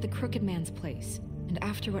 At the Crooked Man's place. And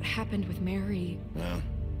after what happened with Mary... Well,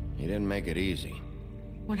 he didn't make it easy.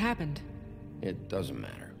 What happened? It doesn't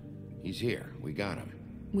matter. He's here. We got him.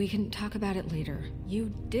 We can talk about it later.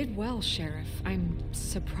 You did well, Sheriff. I'm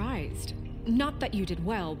surprised. Not that you did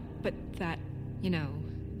well, but that, you know...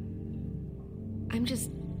 I'm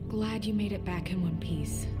just glad you made it back in one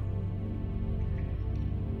piece.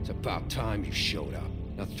 It's about time you showed up.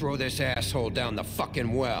 Now throw this asshole down the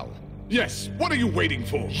fucking well. Yes, what are you waiting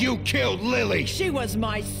for? You killed Lily! She was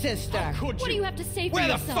my sister! How could you? What do you have to say for Where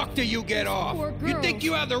yourself? the fuck do you get off? You think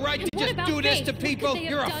you have the right to just do this to people?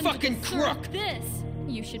 You're a fucking crook! This?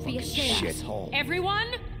 You should be ashamed. Shithole.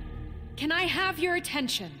 Everyone, can I have your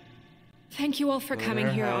attention? Thank you all for coming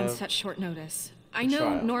here on such short notice. I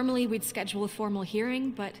know normally we'd schedule a formal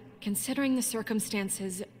hearing, but considering the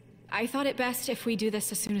circumstances, I thought it best if we do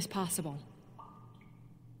this as soon as possible.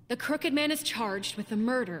 The Crooked Man is charged with the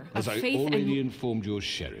murder of Faith and... As I already informed your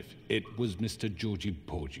sheriff, it was Mr. Georgie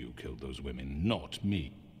Porgy who killed those women, not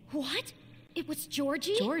me. What? It was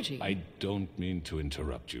Georgie? Georgie? I don't mean to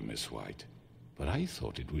interrupt you, Miss White, but I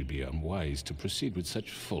thought it would be unwise to proceed with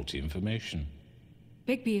such faulty information.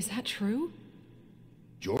 Bigby, is that true?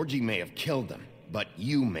 Georgie may have killed them, but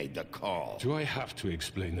you made the call. Do I have to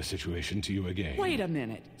explain the situation to you again? Wait a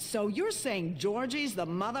minute. So you're saying Georgie's the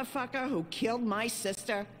motherfucker who killed my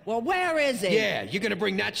sister? Well, where is he? Yeah, you're gonna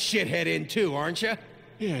bring that shithead in too, aren't you?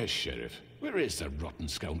 Yes, Sheriff. Where is that rotten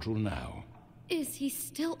scoundrel now? Is he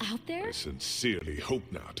still out there? I sincerely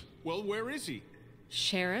hope not. Well, where is he?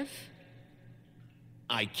 Sheriff?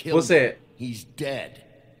 I killed We'll say it. He's dead.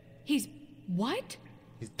 He's... what?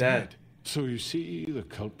 He's dead. So you see, the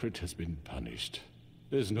culprit has been punished.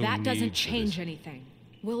 There's no That doesn't need change for this. anything.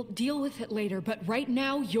 We'll deal with it later, but right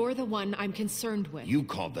now, you're the one I'm concerned with. You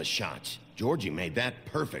called the shots. Georgie made that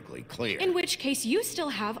perfectly clear. In which case, you still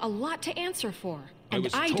have a lot to answer for. I And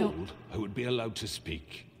was I told don't... I would be allowed to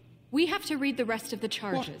speak. We have to read the rest of the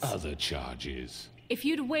charges. What other charges? If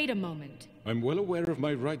you'd wait a moment. I'm well aware of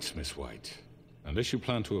my rights, Miss White. Unless you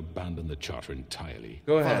plan to abandon the charter entirely.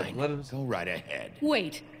 Go ahead. Fine. Let him go right ahead.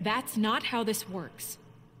 Wait, that's not how this works.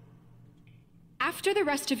 After the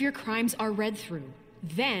rest of your crimes are read through,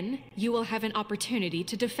 then you will have an opportunity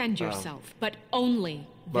to defend yourself, but only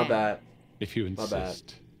then. My bad. If you My bad.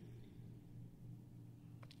 insist.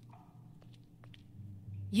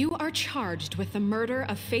 You are charged with the murder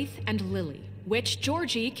of Faith and Lily, which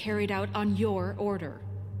Georgie carried out on your order.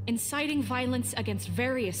 inciting violence against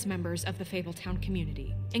various members of the Fabletown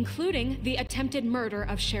community, including the attempted murder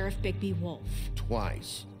of Sheriff Bigby Wolf.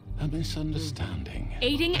 Twice. A misunderstanding.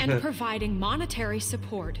 Aiding and providing monetary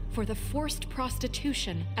support for the forced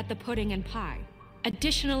prostitution at the Pudding and Pie.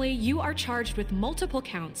 Additionally, you are charged with multiple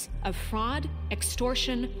counts of fraud,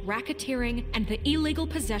 extortion, racketeering, and the illegal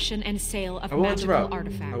possession and sale of magical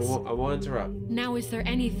artifacts. I won't interrupt. Now, is there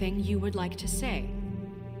anything you would like to say?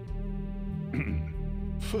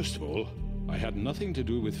 First of all, I had nothing to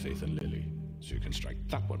do with Faith and Lily, so you can strike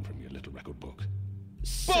that one from your little record book.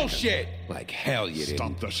 Bullshit! Like hell you didn't.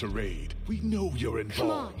 Stop the charade. We know you're involved.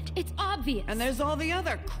 Come on, it's obvious. And there's all the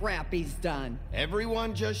other crap he's done.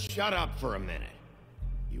 Everyone just shut up for a minute.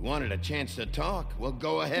 You wanted a chance to talk? Well,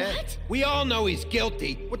 go ahead. What? We all know he's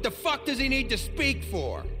guilty. What the fuck does he need to speak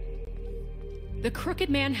for? The Crooked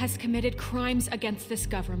Man has committed crimes against this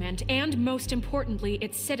government and, most importantly,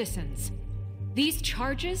 its citizens. These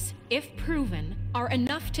charges, if proven, are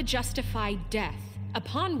enough to justify death,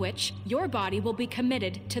 upon which your body will be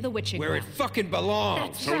committed to the witching Where it ground. fucking belongs.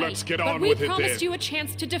 That's So right. let's get But on we with it then. promised you a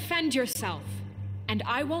chance to defend yourself, and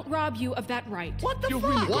I won't rob you of that right. What the You're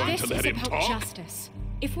fuck? really going This to is let him about talk? justice.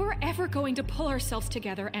 If we're ever going to pull ourselves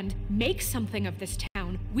together and make something of this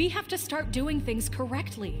town, we have to start doing things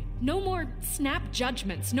correctly. No more snap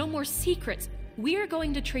judgments, no more secrets. We're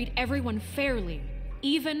going to treat everyone fairly,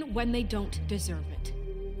 even when they don't deserve it.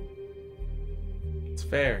 It's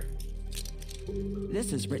fair.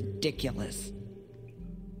 This is ridiculous.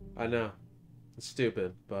 I know. It's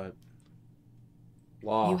stupid, but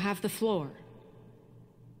law. You have the floor.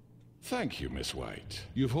 Thank you, Miss White.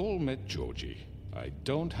 You've all met Georgie. I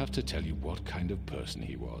don't have to tell you what kind of person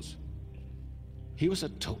he was. He was a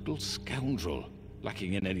total scoundrel,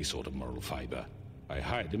 lacking in any sort of moral fiber. I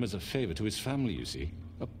hired him as a favor to his family, you see.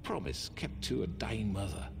 A promise kept to a dying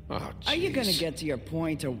mother. Oh, Are you gonna jeez. get to your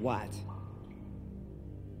point or what?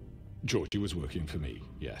 Georgie was working for me,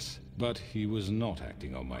 yes. But he was not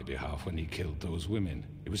acting on my behalf when he killed those women.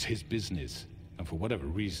 It was his business. And for whatever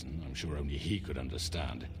reason, I'm sure only he could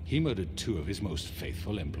understand, he murdered 2 of his most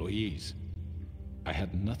faithful employees. I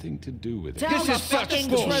had nothing to do with it. Tell the fucking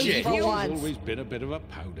truth for He's once. always been a bit of a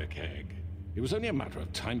powder keg. It was only a matter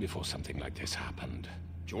of time before something like this happened.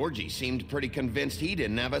 Georgie seemed pretty convinced he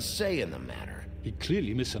didn't have a say in the matter. He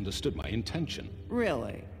clearly misunderstood my intention.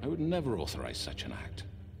 Really? I would never authorize such an act.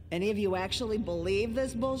 Any of you actually believe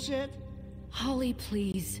this bullshit? Holly,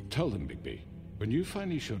 please. Tell them, Bigby. When you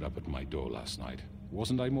finally showed up at my door last night,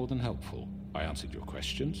 wasn't I more than helpful? I answered your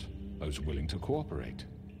questions. I was willing to cooperate.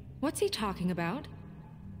 What's he talking about?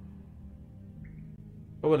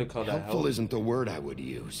 I wouldn't call that Helpful isn't the word I would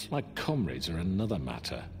use. My comrades are another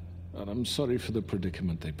matter. And I'm sorry for the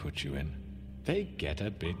predicament they put you in. They get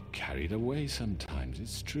a bit carried away sometimes,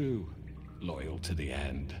 it's true. Loyal to the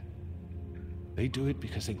end. They do it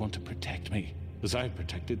because they want to protect me, as I've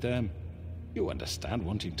protected them. You understand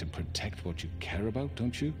wanting to protect what you care about,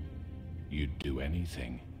 don't you? You'd do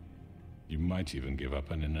anything. You might even give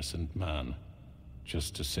up an innocent man,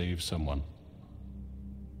 just to save someone.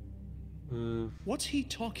 What's he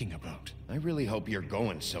talking about? I really hope you're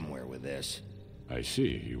going somewhere with this. I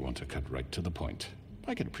see you want to cut right to the point.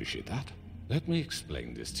 I can appreciate that. Let me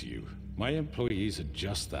explain this to you. My employees are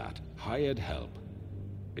just that, hired help.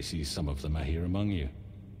 I see some of them are here among you.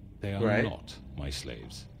 They are not my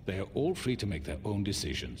slaves. They are all free to make their own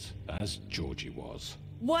decisions, as Georgie was.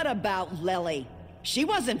 What about Lily? She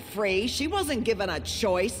wasn't free. She wasn't given a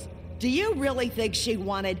choice. Do you really think she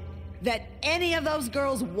wanted... that any of those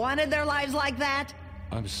girls wanted their lives like that?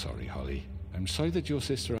 I'm sorry, Holly. I'm sorry that your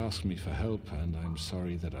sister asked me for help, and I'm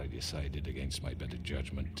sorry that I decided against my better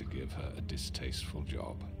judgment to give her a distasteful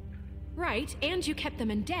job. Right, and you kept them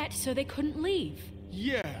in debt so they couldn't leave.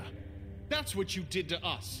 Yeah. That's what you did to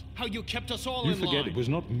us. How you kept us all You in line. forget it was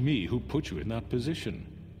not me who put you in that position.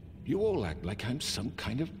 You all act like I'm some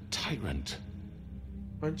kind of tyrant.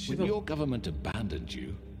 When your government abandoned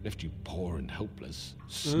you, left you poor and helpless,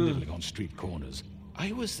 sniveling on street corners,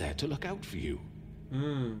 I was there to look out for you.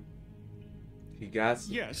 He got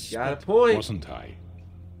a but point. Wasn't I?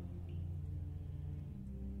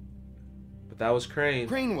 But that was Crane.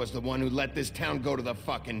 Crane was the one who let this town go to the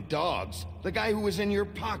fucking dogs. The guy who was in your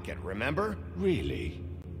pocket, remember? Really?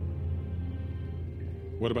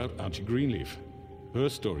 What about Auntie Greenleaf? Her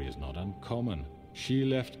story is not uncommon. She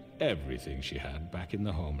left everything she had back in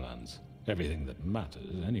the homelands. Everything that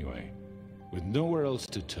matters, anyway. With nowhere else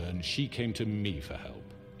to turn, she came to me for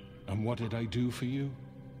help. And what did I do for you?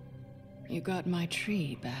 You got my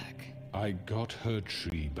tree back. I got her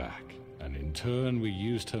tree back. And in turn, we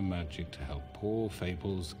used her magic to help poor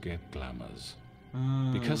Fables get glamours.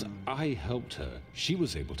 Because I helped her, she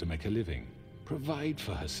was able to make a living, provide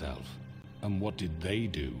for herself. And what did they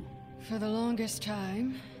do? For the longest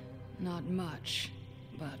time, not much,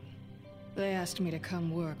 but they asked me to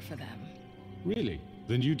come work for them. Really?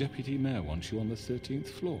 The new deputy mayor wants you on the 13th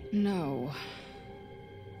floor? No.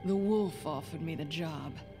 The wolf offered me the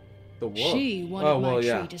job. The wolf? She wanted my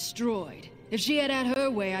tree destroyed. If she had her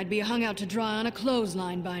way, I'd be hung out to dry on a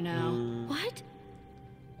clothesline by now. What?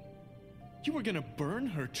 You were gonna burn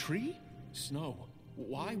her tree? Snow,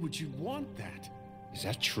 why would you want that? Is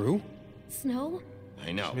that true? Snow?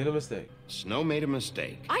 I know. She made a mistake. Snow made a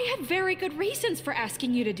mistake. I had very good reasons for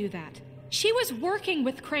asking you to do that. She was working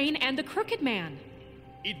with Crane and the Crooked Man.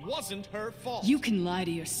 It wasn't her fault. You can lie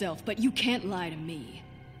to yourself, but you can't lie to me.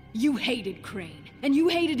 You hated Crane, and you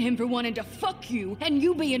hated him for wanting to fuck you, and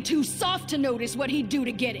you being too soft to notice what he'd do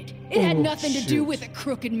to get it. It had nothing to do with a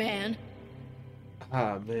Crooked Man.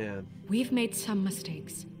 Ah, man. We've made some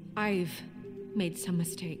mistakes. I've made some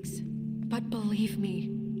mistakes. But believe me,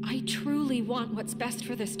 I truly want what's best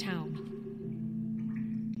for this town.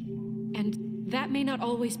 And that may not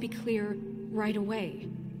always be clear right away.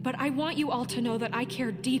 But I want you all to know that I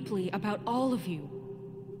care deeply about all of you.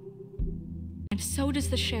 And so does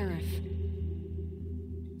the sheriff.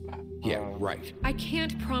 Yeah, right. I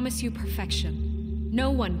can't promise you perfection. No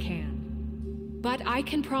one can. But I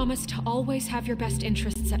can promise to always have your best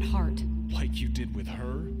interests at heart. Like you did with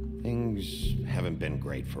her? Things haven't been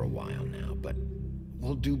great for a while now, but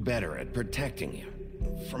we'll do better at protecting you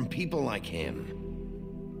from people like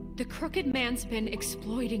him. The Crooked Man's been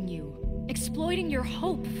exploiting you. Exploiting your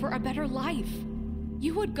hope for a better life.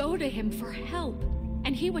 You would go to him for help,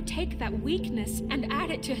 and he would take that weakness and add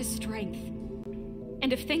it to his strength.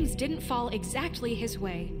 And if things didn't fall exactly his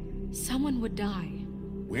way, someone would die.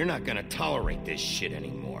 We're not gonna tolerate this shit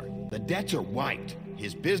anymore. The debts are wiped.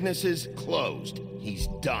 His business is closed. He's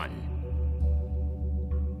done.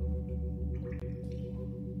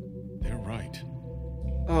 They're right.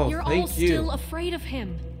 Oh, You're all still afraid of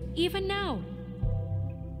him, even now.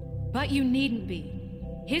 But you needn't be.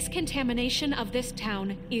 His contamination of this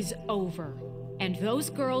town is over, and those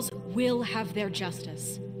girls will have their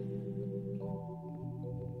justice.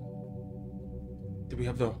 Do we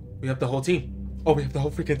have the whole team? Oh, we have the whole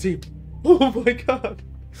freaking team. Oh my god.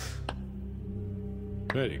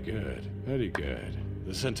 Very good, very good.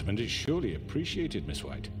 The sentiment is surely appreciated, Miss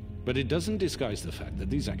White. But it doesn't disguise the fact that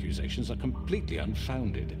these accusations are completely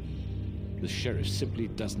unfounded. The sheriff simply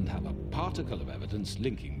doesn't have a particle of evidence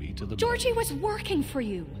linking me to the... Georgie was working for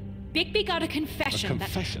you. Bigby got a confession. A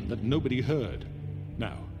confession that nobody heard.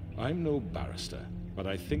 Now, I'm no barrister, but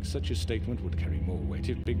I think such a statement would carry more weight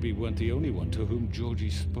if Bigby weren't the only one to whom Georgie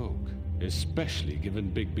spoke. Especially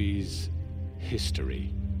given Bigby's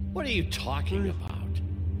history. What are you talking about?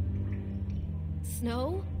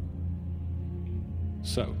 Snow?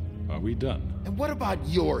 So, are we done? And what about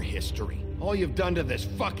your history? All you've done to this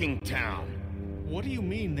fucking town. What do you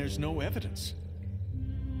mean there's no evidence?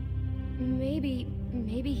 Maybe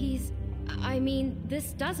he's... I mean,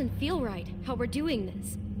 this doesn't feel right, how we're doing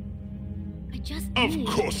this. I just Of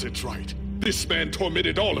course it's right. This man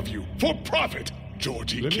tormented all of you, for profit.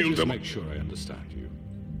 Georgie killed him. Let me just make sure I understand you.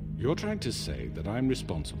 You're trying to say that I'm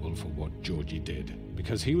responsible for what Georgie did,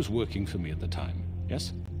 because he was working for me at the time,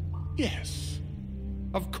 yes? Yes.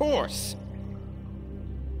 Of course.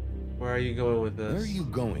 Where are you going with this? Where are you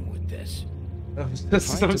going with this? I'm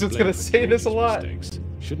just gonna say this a lot.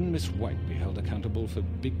 Shouldn't Miss White be held accountable for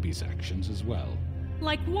Bigby's actions as well?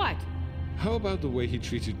 Like what? How about the way he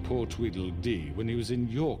treated poor Tweedledee when he was in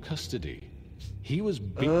your custody? He was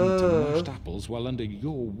beaten to mashed apples while under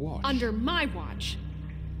your watch. Under my watch.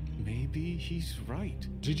 Maybe he's right.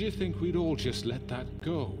 Did you think we'd all just let that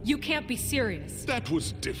go? You can't be serious. That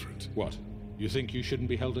was different. What? You think you shouldn't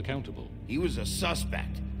be held accountable? He was a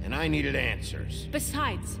suspect, and I needed answers.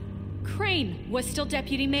 Besides, Crane was still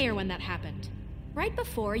deputy mayor when that happened. Right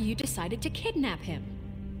before you decided to kidnap him.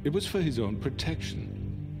 It was for his own protection.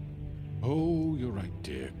 Oh, you're right,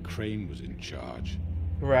 dear. Crane was in charge.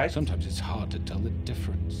 Right. Sometimes it's hard to tell the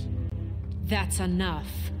difference. That's enough.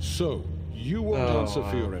 So, you won't answer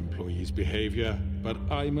for your employees' behavior, but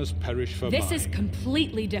I must perish for mine. This is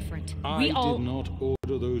completely different. I did not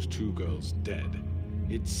order those two girls dead.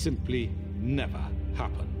 It simply never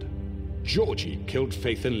happened. Georgie killed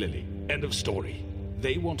Faith and Lily. End of story.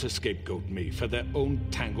 They want to scapegoat me for their own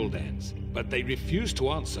tangled ends, but they refuse to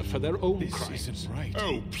answer for their own crimes. This isn't right.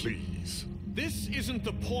 Oh, please. This isn't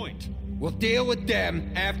the point. We'll deal with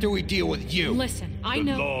them after we deal with you. Listen, I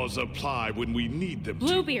know... The laws apply when we need them to.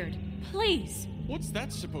 Bluebeard, please. What's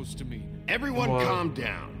that supposed to mean? Everyone calm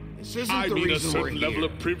down. This isn't I the mean, a reason we're certain level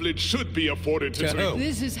of privilege should be afforded to...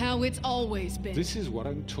 This is how it's always been. This is what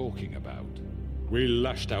I'm talking about. We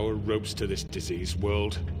lashed our ropes to this diseased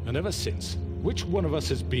world, and ever since, which one of us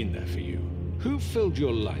has been there for you? Who filled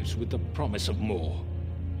your lives with the promise of more?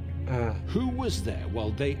 Who was there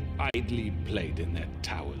while they idly played in their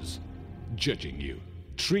towers, judging you,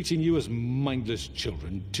 treating you as mindless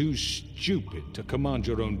children, too stupid to command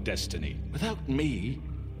your own destiny? Without me,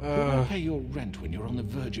 who will pay your rent when you're on the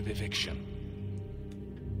verge of eviction?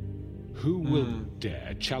 Who will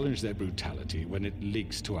dare challenge their brutality when it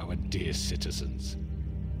leaks to our dear citizens?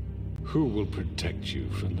 Who will protect you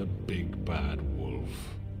from the big bad wolf?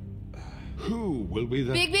 Who will be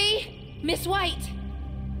the... Bigby! Miss White!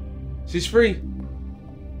 She's free.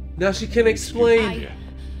 Now she can explain.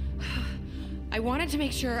 I wanted to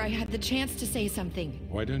make sure I had the chance to say something.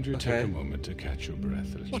 Why don't you take a moment to catch your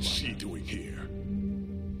breath? What's she doing here?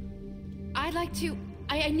 I'd like to...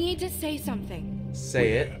 I need to say something.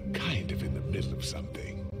 Say it. Kind of in the middle of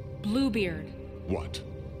something. Bluebeard. What?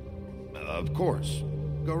 Of course.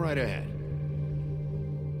 Go right ahead.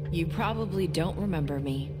 You probably don't remember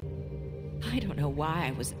me. I don't know why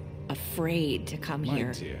I was afraid to come My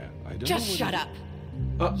here. dear, I don't Just know shut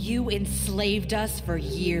what up. You enslaved us for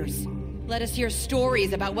years. Let us hear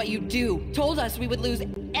stories about what you do. Told us we would lose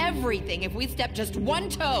everything if we stepped just one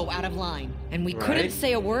toe out of line. And we couldn't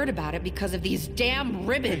say a word about it because of these damn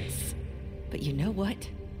ribbons. But you know what?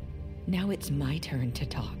 Now it's my turn to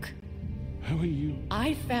talk. How are you?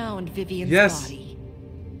 I found Vivian's body.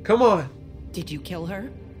 Come on. Did you kill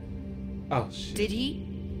her? Oh, shit. Did he?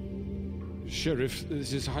 Sheriff,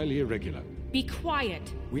 this is highly irregular. Be quiet.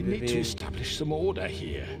 We need to establish some order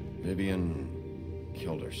here. Vivian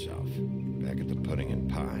killed herself back at the Pudding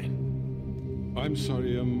and Pie. I'm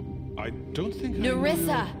sorry, I don't think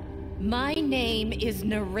Nerissa! My name is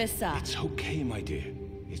Nerissa. It's okay, my dear.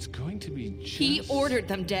 It's going to be just... He ordered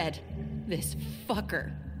them dead. This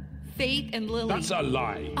fucker. Faith and Lily. That's a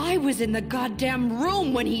lie. I was in the goddamn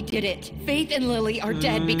room when he did it. Faith and Lily are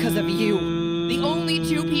dead because of you. The only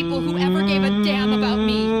two people who ever gave a damn about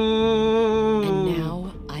me. And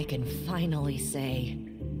now I can finally say,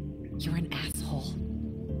 you're an asshole.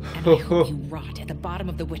 And I hope you rot at the bottom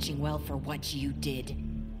of the witching well for what you did.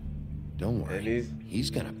 Don't worry. He's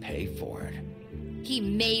gonna pay for it. He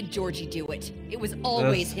made Georgie do it. It was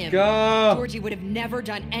always him. Go. Georgie would have never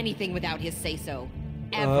done anything without his say-so.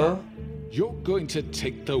 Ever. You're going to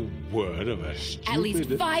take the word of a stupid... At least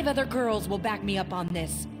 5 other girls will back me up on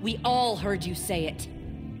this. We all heard you say it.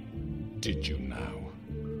 Did you now?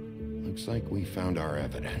 Looks like we found our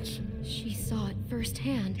evidence. She saw it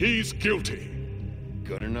firsthand. He's guilty.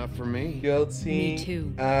 Good enough for me. Guilty Me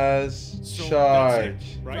too. as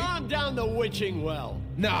charged. Calm down the witching well.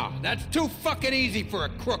 Nah, that's too fucking easy for a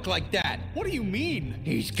crook like that. What do you mean?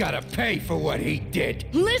 He's gotta pay for what he did.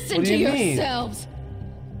 Listen to yourselves.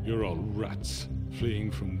 You're all rats,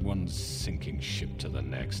 fleeing from one sinking ship to the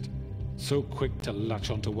next. So quick to latch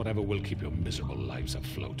onto whatever will keep your miserable lives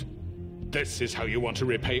afloat. This is how you want to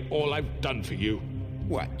repay all I've done for you.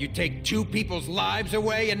 What, you take 2 people's lives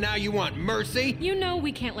away and now you want mercy? You know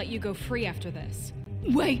we can't let you go free after this.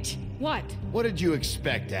 Wait. What? What did you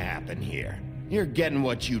expect to happen here? You're getting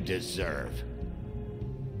what you deserve.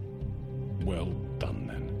 Well done,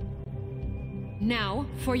 then. Now,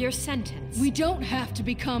 for your sentence. We don't have to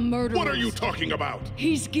become murderers. What are you talking about?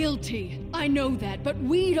 He's guilty. I know that, but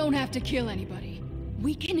we don't have to kill anybody.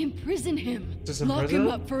 We can imprison him. Lock him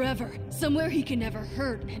up forever. Somewhere he can never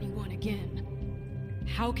hurt anyone again.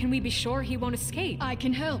 How can we be sure he won't escape? I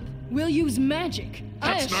can help. We'll use magic.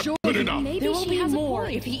 That's I assure not good you. enough. Maybe There will she be has more a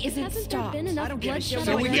point. if he isn't Hasn't stopped. there been enough bloodshed?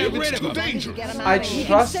 So we get rid of him. I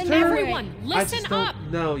trust her. Everyone, I just listen don't up.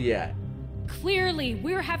 know yet. Clearly,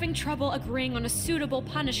 we're having trouble agreeing on a suitable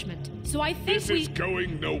punishment. So I think This is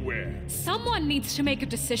going nowhere. Someone needs to make a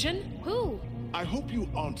decision. Who? I hope you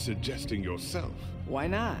aren't suggesting yourself. Why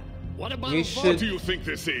not? What about We a vote? What do you think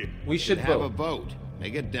this is? We should Have a vote. vote.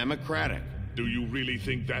 Make it democratic. Do you really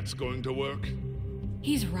think that's going to work?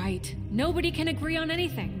 He's right. Nobody can agree on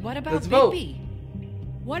anything. What about Let's vote. Bigby?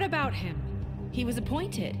 What about him? He was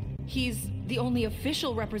appointed. He's the only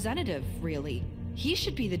official representative, really. He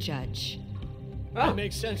should be the judge. That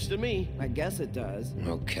makes sense to me. I guess it does.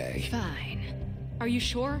 Okay. Fine. Are you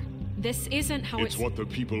sure? This isn't how It's what the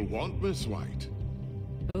people want, Miss White.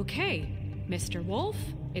 Okay, Mr. Wolf,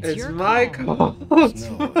 it's It's your my call. call.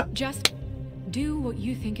 Just do what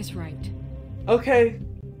you think is right. Okay.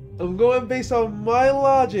 I'm going based on my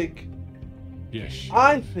logic. Yes.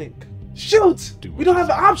 I think. Shoot! We don't have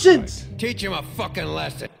options! Teach him a fucking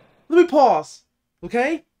lesson. Let me pause.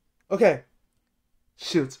 Okay? Okay.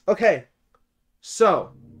 Shoot. Okay.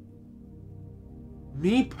 So,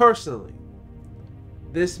 Me personally,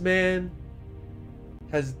 this man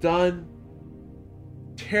has done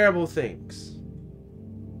terrible things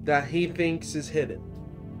that he thinks is hidden.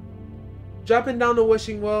 Dropping down the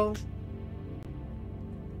wishing well,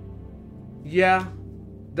 yeah,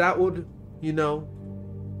 that would, you know,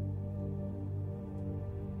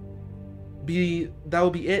 that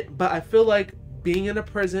would be it. But I feel like being in a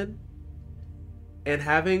prison and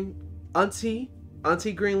having Auntie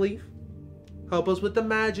Greenleaf help us with the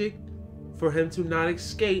magic for him to not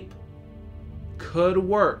escape could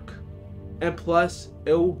work. And plus,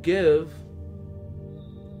 it will give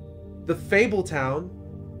the Fable Town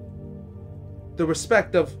the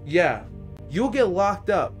respect of, yeah, you'll get locked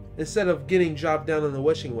up instead of getting dropped down in the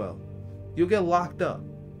wishing well. You'll get locked up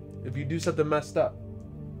if you do something messed up.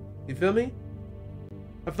 You feel me?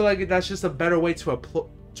 I feel like that's just a better way to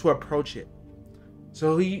approach it.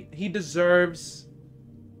 So he deserves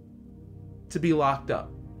to be locked up.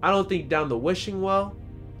 I don't think down the well,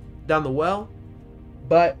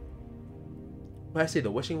 but when I say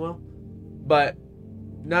the wishing well, but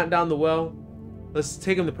not down the well. Let's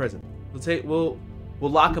take him to prison. We'll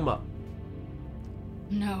lock him up.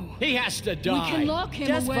 No. He has to die. We can lock him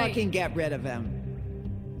Just away. fucking get rid of him.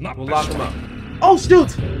 We'll lock him up. Oh,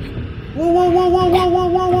 shoot! Whoa.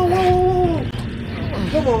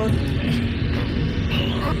 Come on.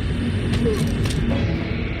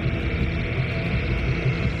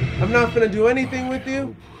 I'm not gonna do anything with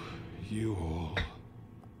you. You all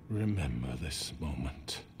remember this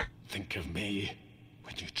moment. Think of me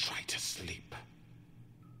when you try to sleep.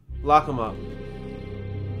 Lock him up.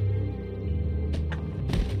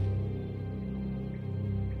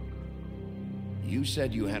 You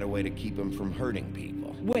said you had a way to keep him from hurting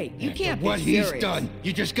people. Wait, you can't be What serious. he's done,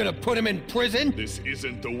 you just gonna put him in prison? This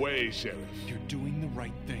isn't the way, Sheriff. You're doing the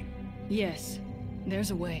right thing. Yes,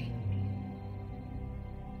 there's a way.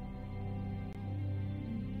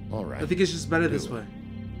 All right. I think it's just better this way.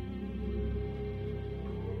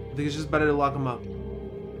 I think it's just better to lock him up.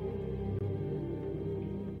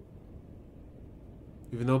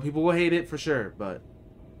 Even though people will hate it for sure, but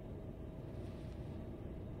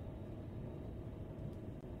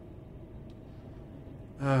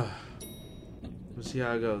we'll see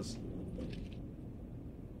how it goes.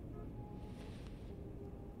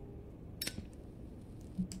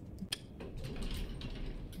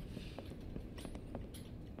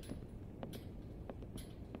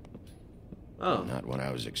 Oh, not what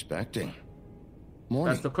I was expecting.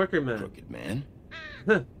 Morning. That's the crooked man. Crooked man.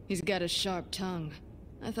 He's got a sharp tongue.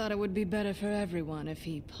 I thought it would be better for everyone if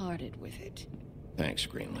he parted with it. Thanks,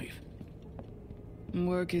 Greenleaf.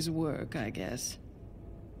 Work is work, I guess.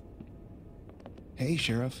 Hey,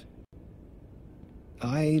 Sheriff.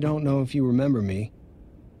 I don't know if you remember me.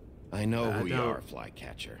 I know who you are,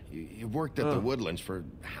 Flycatcher. You've worked at the Woodlands for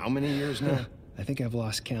how many years now? I think I've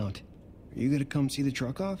lost count. Are you gonna come see the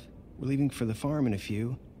truck off? We're leaving for the farm in a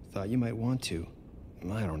few. Thought you might want to.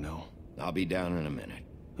 I don't know. I'll be down in a minute.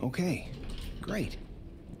 Okay, great.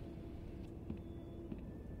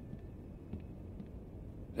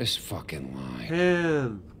 This fucking lie.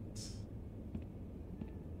 Hands.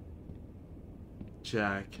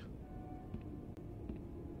 Jack.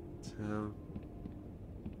 Tim.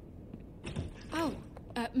 Oh,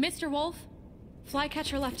 Mr. Wolf?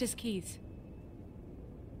 Flycatcher left his keys.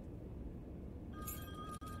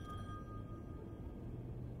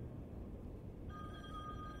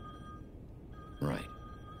 Right.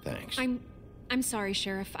 Thanks. I'm sorry,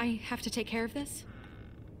 Sheriff. I have to take care of this.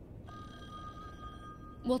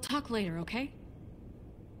 We'll talk later, okay?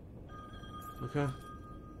 Okay.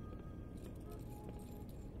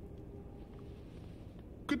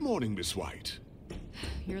 Good morning, Miss White.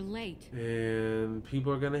 You're late. And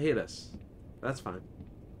people are gonna hate us. That's fine.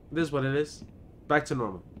 It is what it is. Back to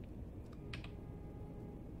normal.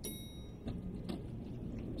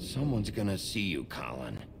 Someone's gonna see you,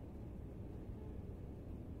 Colin.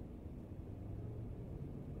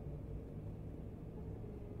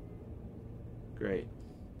 Great.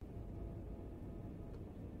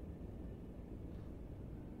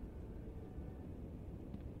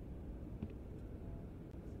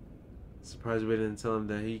 Surprised we didn't tell him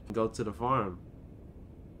that he can go to the farm.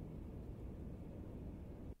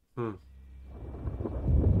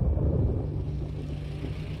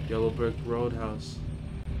 Yellow brick roadhouse.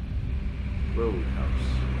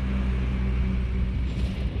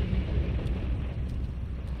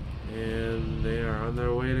 And they are on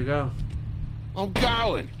their way to go. I'm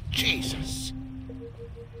going. Jesus.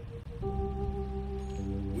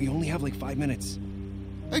 We only have like 5 minutes.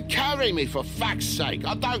 Hey, carry me for fuck's sake.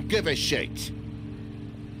 I don't give a shit.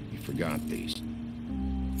 You forgot these.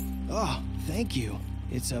 Oh, Thank you.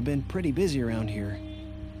 It's been pretty busy around here.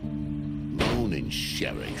 Morning,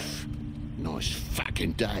 Sheriff. Nice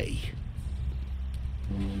fucking day.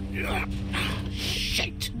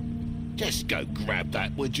 Shit! Just go grab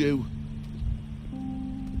that, would you?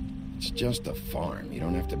 It's just a farm. You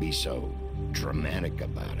don't have to be so dramatic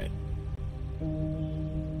about it.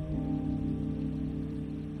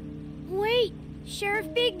 Wait! Sheriff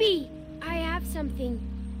Bigby! I have something.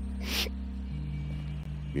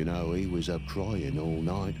 You know, he was up crying all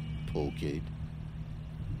night, poor kid.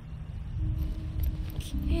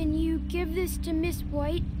 Can you give this to Miss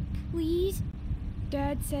White, please?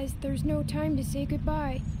 Dad says there's no time to say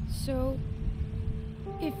goodbye, so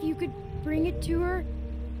if you could bring it to her,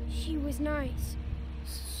 she was nice.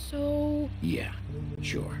 So... Yeah,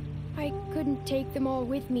 sure. I couldn't take them all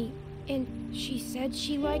with me, and she said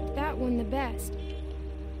she liked that one the best.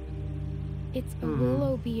 It's a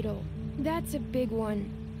willow beetle. That's a big one.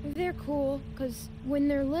 They're cool, because when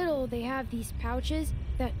they're little, they have these pouches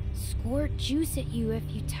that squirt juice at you if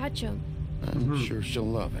you touch them. I'm sure she'll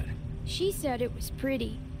love it. She said it was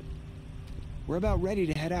pretty. We're about ready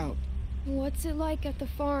to head out. What's it like at the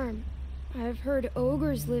farm? I've heard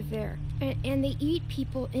ogres live there, and they eat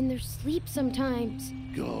people in their sleep sometimes.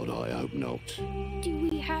 God, I hope not. Do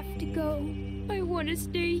we have to go? I want to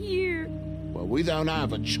stay here. Well, we don't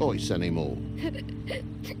have a choice anymore.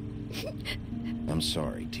 I'm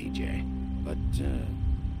sorry, TJ, but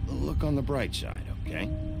look on the bright side, okay?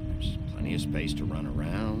 There's plenty of space to run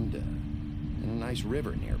around, and a nice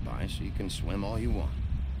river nearby, so you can swim all you want.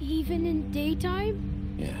 Even in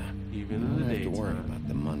daytime? Yeah. Even you in the don't have daytime. to worry about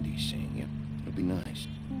the Monday seeing you. It'll be nice.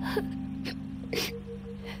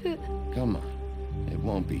 Come on. It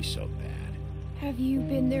won't be so bad. Have you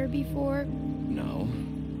been there before? No.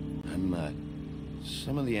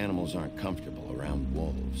 Some of the animals aren't comfortable around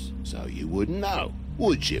wolves. So you wouldn't know,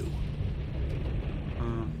 would you?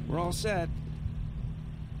 We're all set.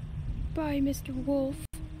 Bye, Mr. Wolf.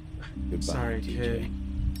 Goodbye, Sorry, TJ. kid.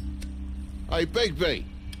 Hey, Bigby.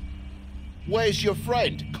 Where's your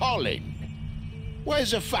friend, Colin?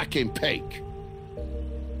 Where's the fucking pig?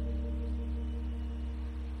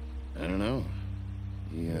 I don't know.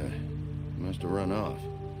 He must have run off.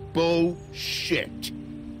 Bullshit.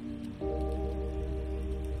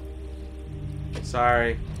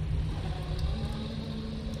 Sorry.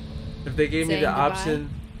 If they gave me the option...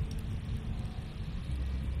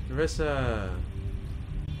 Marissa...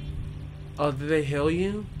 Oh, did they heal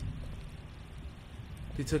you?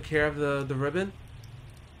 They took care of the ribbon?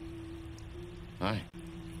 Hi.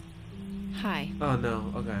 Hi. Oh,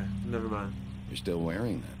 no. Okay. Never mind. You're still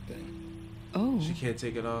wearing that thing. Oh. She can't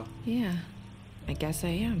take it off. Yeah. I guess I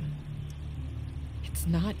am. It's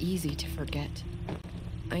not easy to forget.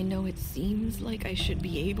 I know it seems like I should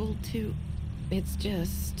be able to. It's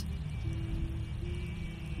just...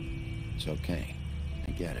 It's okay.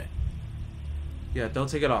 I get it. Yeah, don't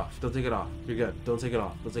take it off. Don't take it off. You're good. Don't take it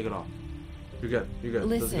off. Don't take it off. You're good. You're good.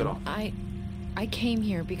 Don't take it off. Listen, I came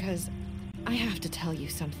here because I have to tell you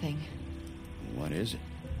something. What is it?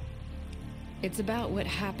 It's about what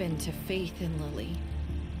happened to Faith and Lily.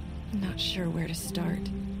 I'm not sure where to start.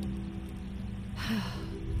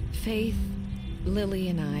 Faith, Lily,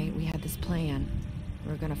 and I, we had this plan.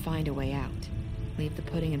 We were gonna find a way out. Leave the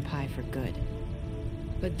pudding and pie for good.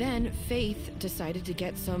 But then Faith decided to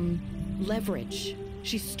get some leverage.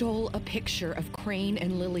 She stole a picture of Crane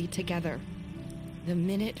and Lily together. The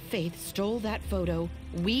minute Faith stole that photo,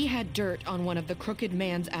 we had dirt on one of the Crooked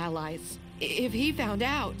Man's allies. If he found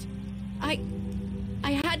out, I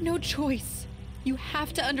had no choice. You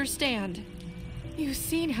have to understand. You've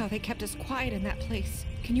seen how they kept us quiet in that place.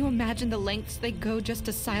 Can you imagine the lengths they go just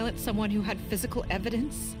to silence someone who had physical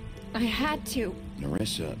evidence? I had to.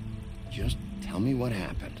 Marissa, just tell me what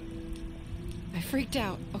happened. I freaked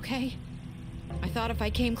out, okay? I thought if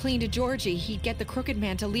I came clean to Georgie, he'd get the Crooked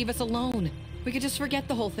Man to leave us alone. We could just forget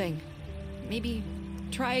the whole thing. Maybe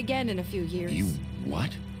try again in a few years. You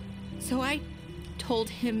what? So I told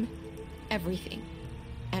him everything.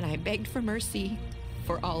 And I begged for mercy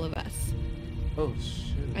for all of us. Oh,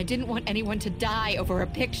 shit. I didn't want anyone to die over a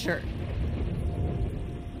picture.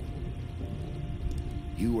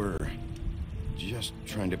 You were just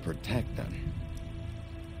trying to protect them.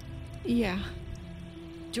 Yeah.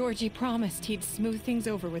 Georgie promised he'd smooth things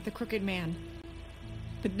over with the Crooked Man.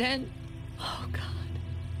 But then... Oh, God.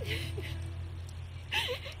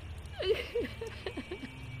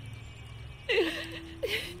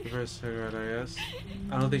 Give her a cigarette, I guess.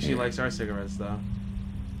 I don't think she likes our cigarettes, though.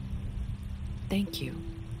 Thank you.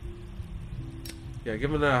 Yeah,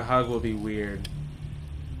 giving her a hug will be weird.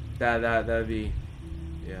 That'd be...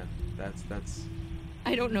 Yeah, that's...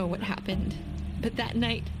 I don't know what happened, but that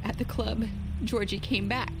night at the club, Georgie came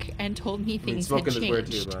back and told me things had changed. Smoking is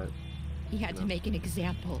weird too, but he had to make an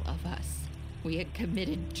example of us. We had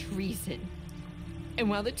committed treason. And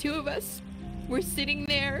while the two of us were sitting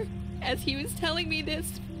there, as he was telling me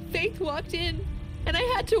this, Faith walked in, and I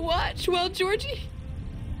had to watch while Georgie...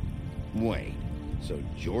 Wait, so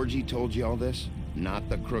Georgie told you all this? Not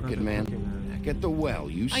the crooked man? Back at the well,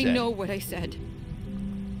 you said... I know what I said.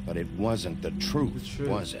 But it wasn't the truth,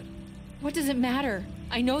 was it? What does it matter?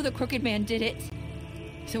 I know the crooked man did it.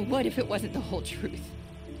 So what if it wasn't the whole truth?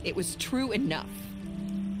 It was true enough.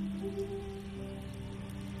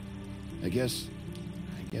 I guess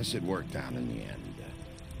it worked out in the end.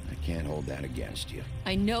 I can't hold that against you.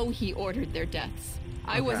 I know he ordered their deaths.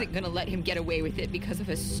 I wasn't gonna let him get away with it because of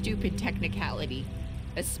a stupid technicality.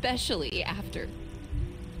 Especially after...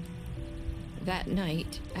 that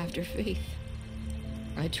night, after Faith.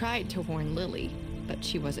 I tried to warn Lily, but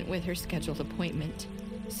she wasn't with her scheduled appointment.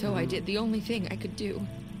 So I did the only thing I could do.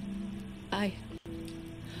 I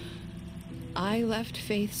left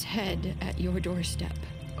Faith's head at your doorstep.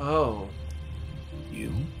 Oh.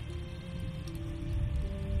 You?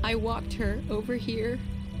 I walked her over here,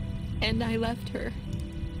 and I left her,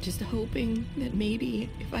 just hoping that maybe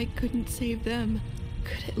if I couldn't save them,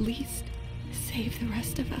 could at least save the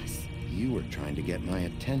rest of us. You were trying to get my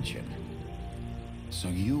attention. So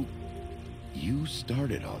you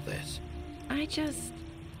started all this. I just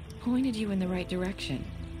pointed you in the right direction.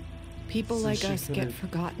 People So like she us get could've-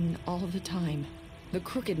 forgotten all the time. The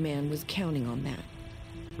crooked man was counting on that.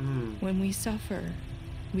 When we suffer,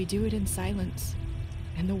 we do it in silence.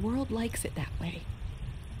 And the world likes it that way.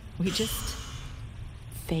 We just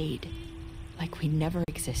fade, like we never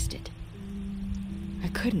existed. I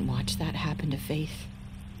couldn't watch that happen to Faith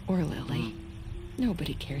or Lily.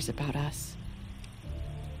 Nobody cares about us.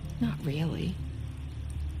 Not really.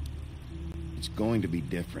 It's going to be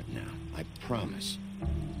different now, I promise.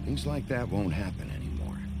 Things like that won't happen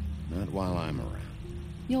anymore. Not while I'm around.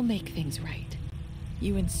 You'll make things right.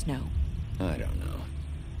 You and Snow. I don't know.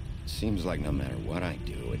 Seems like no matter what I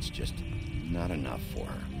do, it's just not enough for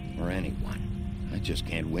her, or anyone. I just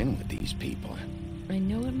can't win with these people. I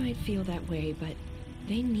know it might feel that way, but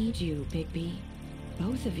they need you, Bigby.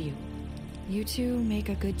 Both of you. You two make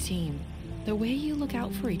a good team. The way you look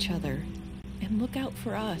out for each other, and look out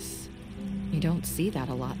for us. You don't see that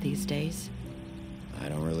a lot these days. I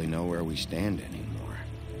don't really know where we stand anymore.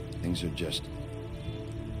 Things are just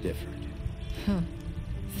different. Huh.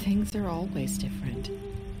 Things are always different.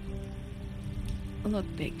 Look,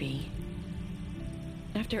 Bigby.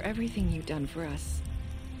 After everything you've done for us,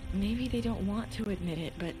 maybe they don't want to admit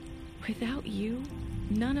it, but without you,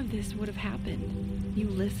 none of this would have happened. You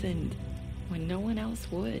listened when no one else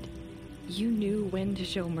would. You knew when to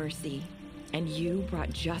show mercy, and you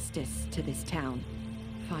brought justice to this town.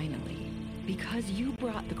 Finally. Because you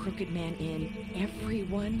brought the crooked man in,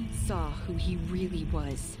 everyone saw who he really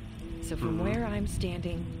was. So from where I'm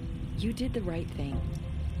standing, you did the right thing.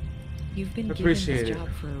 You've been given this job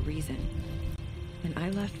for a reason. And I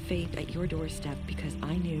left Faith at your doorstep because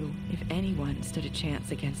I knew if anyone stood a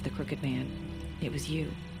chance against the crooked man, it was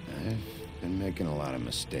you. I've been making a lot of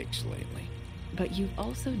mistakes lately. But you've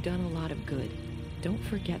also done a lot of good. Don't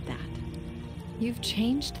forget that. You've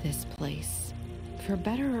changed this place. For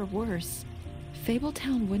better or worse,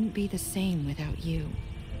 Fabletown wouldn't be the same without you.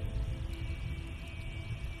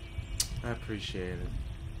 I appreciate it.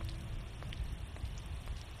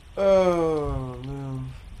 Oh, man.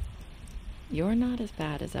 You're not as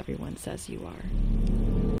bad as everyone says you are.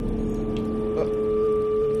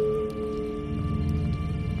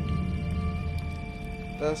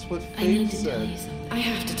 That's what Faith said. I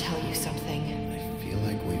have to tell you something. I feel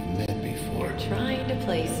like we've met before. You're trying to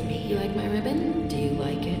place me. You like my ribbon? Do you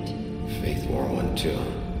like it? Faith wore one too.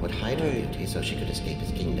 Would hide her beauty so she could escape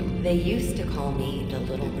his kingdom. They used to call me the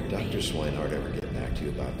Little Mermaid. Dr. Swinehart ever get back to you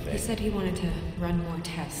about Faith? He said he wanted to run more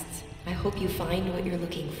tests. I hope you find what you're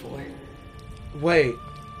looking for. Wait.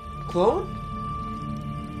 Clone?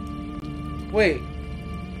 Wait.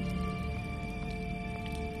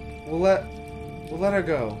 We'll let her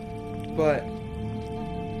go. But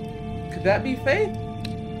could that be Faith?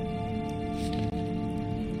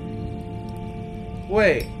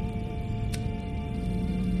 Wait.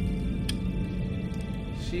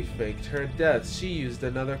 She faked her death. She used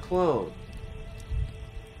another clone.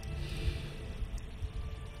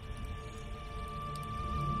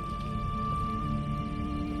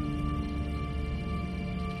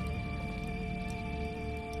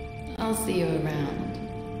 I'll see you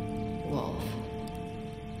around, Wolf.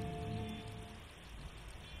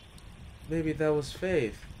 Maybe that was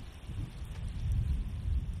Faith.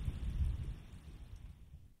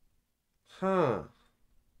 Huh.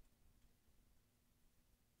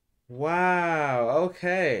 Wow,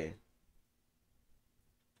 okay.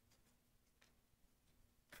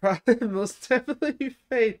 Probably most definitely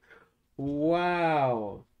Faith.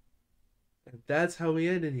 Wow. That's how we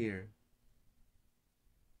ended here.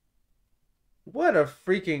 What a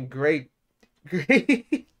freaking great.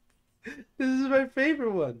 This is my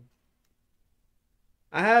favorite one.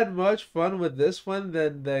 I had much fun with this one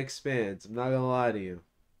than The Expanse. I'm not gonna lie to you.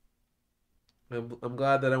 I'm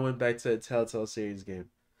glad that I went back to a TellTale series game.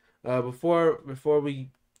 Before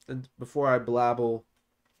I blabble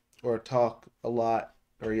or talk a lot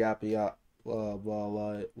or yap a lot,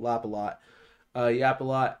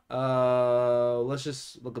 let's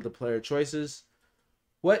just look at the player choices.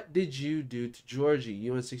 What did you do to Georgie?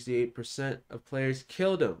 You and 68% of players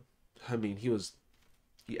killed him. I mean, he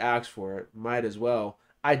asked for it. Might as well.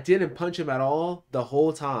 I didn't punch him at all the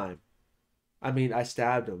whole time. I mean, I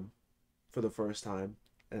stabbed him for the first time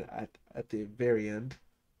at the very end.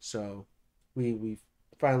 So we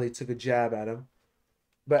finally took a jab at him.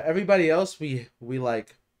 But everybody else we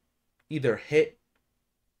like either hit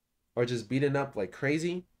or just beaten up like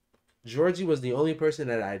crazy. Georgie was the only person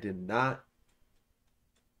that I did not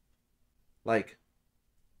like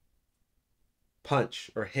punch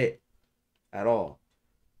or hit at all.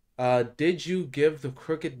 Did you give the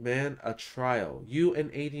Crooked Man a trial? You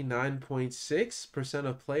and 89.6%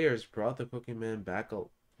 of players brought the Crooked Man back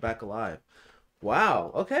alive.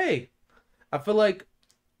 Wow, okay. I feel like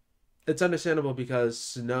it's understandable because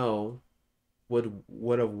Snow would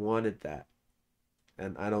have wanted that.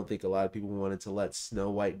 And I don't think a lot of people wanted to let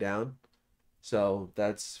Snow White down. So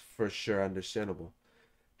that's for sure understandable.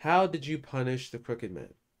 How did you punish the Crooked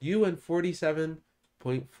Man? You and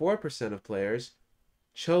 47.4% of players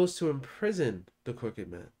chose to imprison the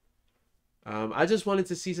Crooked Man. I just wanted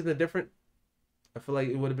to see something different. I feel like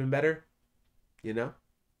it would have been better, you know?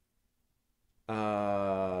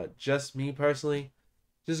 Just me personally,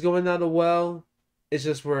 just going down the well, it's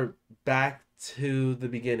just we're back to the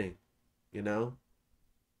beginning, you know?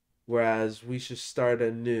 Whereas we should start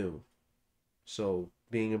anew. So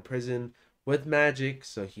being in prison with magic,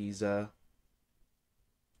 so he's a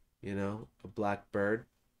black bird,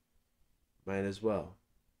 might as well.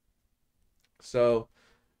 So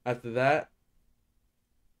after that,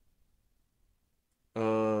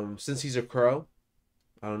 since he's a crow,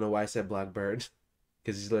 I don't know why I said black bird,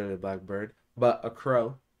 because he's literally a black bird, but a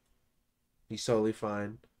crow, he's totally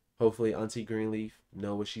fine. Hopefully Auntie Greenleaf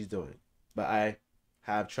know what she's doing, but I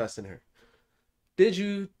have trust in her. Did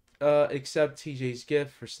you accept TJ's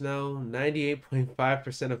gift for Snow?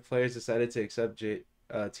 98.5% of players decided to accept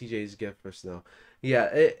TJ's gift for Snow. Yeah,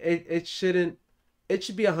 it should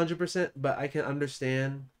be 100%, but I can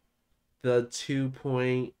understand the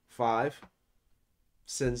 2.5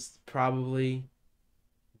 since probably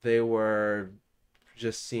they were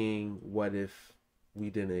just seeing what if they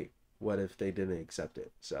didn't accept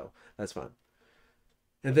it. So that's fine.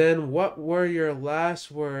 And then what were your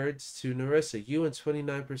last words to Narissa? You and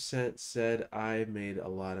 29% said I made a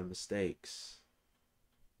lot of mistakes.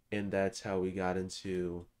 And that's how we got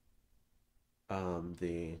into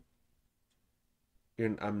Bigby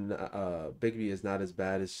is not as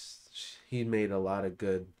bad as he made a lot of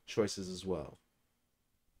good choices as well.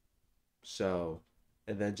 So,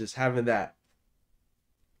 and then just having that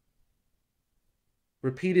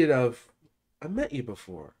repeated of, I met you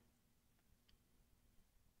before.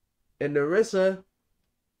 And Narissa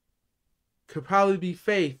could probably be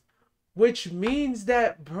Faith, which means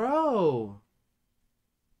that, bro,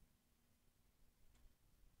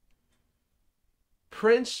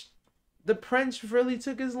 the prince really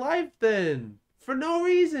took his life then. For no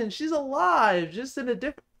reason. She's alive, just in a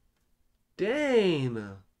different...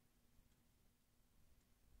 Dang.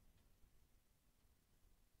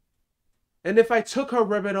 And if I took her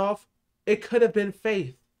ribbon off, it could have been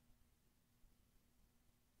Faith.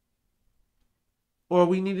 Or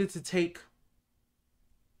we needed to take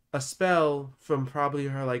a spell from probably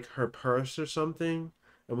her purse or something,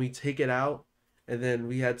 and we take it out, and then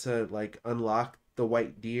we had to unlock the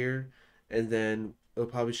white deer, and then it'll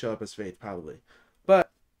probably show up as Faith, probably. But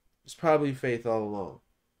it's probably Faith all along.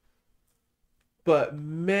 But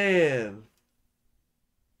man,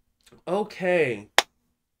 okay.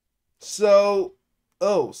 So,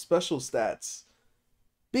 special stats.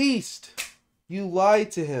 Beast. You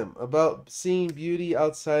lied to him about seeing Beauty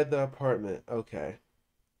outside the apartment. Okay.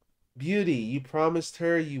 Beauty, you promised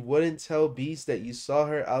her you wouldn't tell Beast that you saw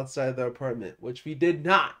her outside the apartment, which we did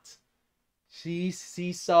not. She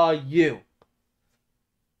saw you.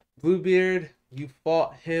 Bluebeard, you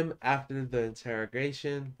fought him after the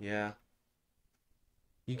interrogation. Yeah.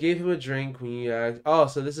 You gave him a drink when you asked. Oh,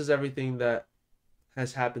 so this is everything that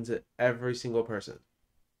has happened to every single person.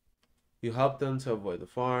 You helped them to avoid the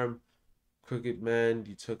farm. Crooked man,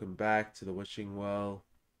 you took him back to the wishing well.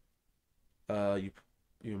 You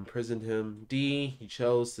imprisoned him. D, you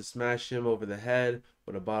chose to smash him over the head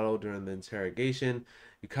with a bottle during the interrogation.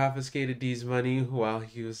 You confiscated D's money while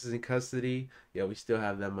he was in custody. Yeah, we still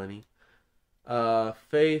have that money.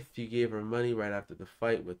 Faith, you gave her money right after the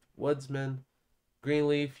fight with Woodsman.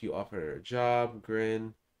 Greenleaf, you offered her a job.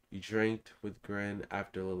 Grin, you drank with Grin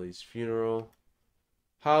after Lily's funeral.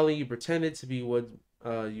 Holly, you pretended to be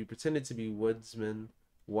Woodsman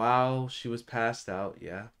while she was passed out.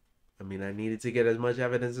 Yeah, I mean, I needed to get as much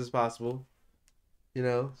evidence as possible, you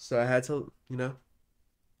know, so I had to, you know,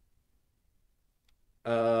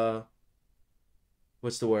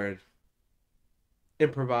 what's the word?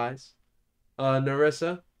 Improvise.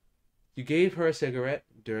 Narissa, you gave her a cigarette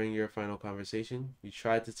during your final conversation. You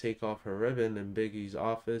tried to take off her ribbon in Biggie's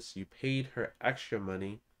office. You paid her extra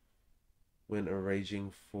money when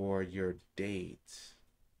arranging for your date.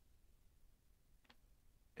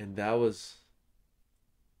 And that was...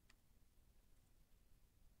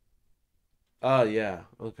 Oh, yeah.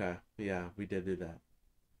 Okay. Yeah, we did do that.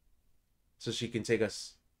 So she can take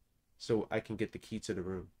us... So I can get the key to the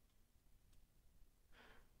room.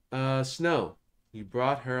 Snow, you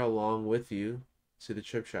brought her along with you to the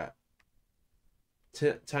trip trap.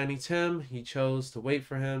 Tiny Tim, he chose to wait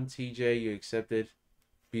for him. TJ, you accepted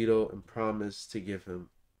Beetle and promised to give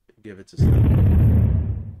it to Snow.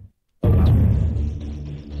 Oh wow.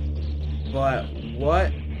 But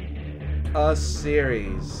what a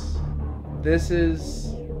series. This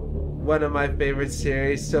is one of my favorite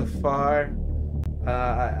series so far.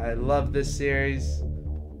 I love this series.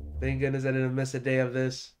 Thank goodness I didn't miss a day of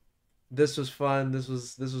this. This was fun. This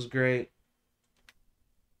was great.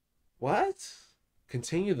 What?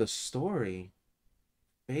 Continue the story.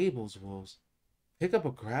 Fables Wolves. Pick up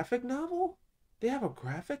a graphic novel? They have a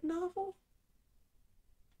graphic novel?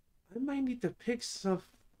 I might need to pick stuff.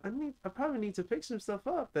 I probably need to pick some stuff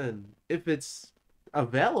up then. If it's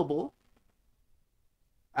available.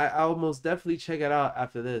 I'll most definitely check it out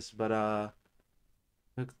after this. But a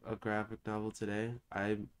graphic novel today.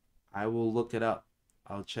 I will look it up.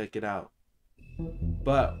 I'll check it out.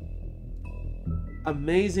 But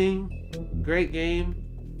amazing, great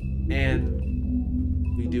game, and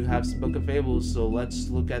we do have some Book of Fables, so let's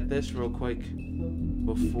look at this real quick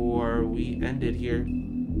before we end it here.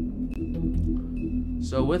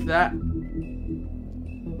 So with that,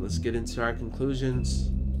 let's get into our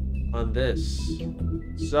conclusions on this.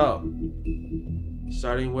 So,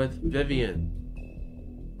 starting with Vivian.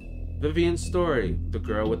 Vivian's story, the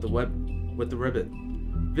girl with the ribbon.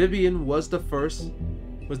 Vivian was the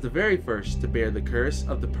very first to bear the curse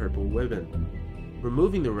of the purple ribbon.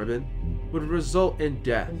 Removing the ribbon would result in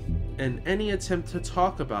death, and any attempt to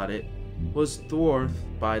talk about it was thwarted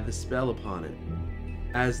by the spell upon it.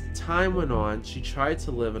 As time went on, she tried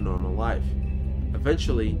to live a normal life.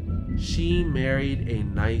 Eventually, she married a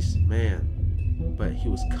nice man, but he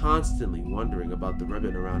was constantly wondering about the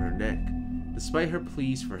ribbon around her neck, despite her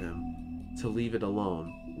pleas for him to leave it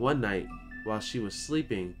alone. One night, while she was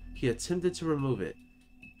sleeping, he attempted to remove it,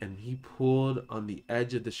 and he pulled on the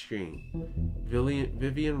edge of the screen.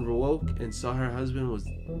 Vivian woke and saw what her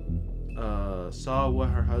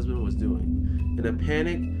husband was doing. In a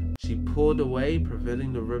panic, she pulled away,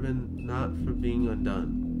 preventing the ribbon knot from being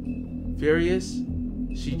undone. Furious,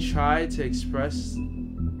 she tried to express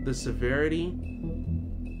the severity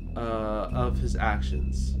of his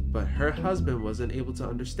actions, but her husband wasn't able to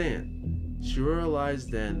understand. She realized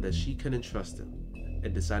then that she couldn't trust him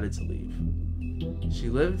and decided to leave. She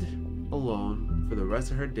lived alone for the rest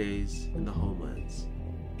of her days in the homelands,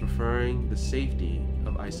 preferring the safety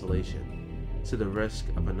of isolation to the risk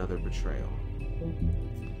of another betrayal.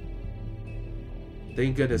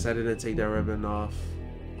 Thank goodness I didn't take that ribbon off.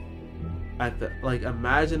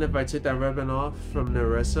 Imagine if I took that ribbon off from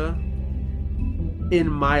Narissa in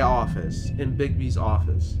my office, in Bigby's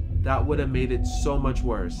office. That would have made it so much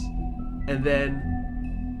worse. And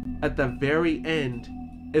then at the very end,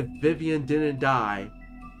 if Vivian didn't die,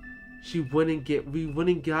 we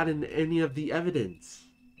wouldn't gotten any of the evidence.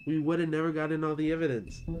 We would have never gotten all the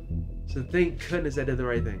evidence. So thank goodness I did the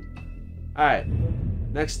right thing. Alright,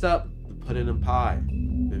 next up, the pudding and pie.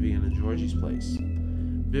 Vivian and Georgie's place.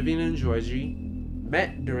 Vivian and Georgie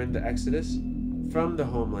met during the exodus from the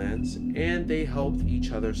homelands, and they helped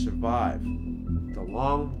each other survive the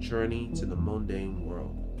long journey to the mundane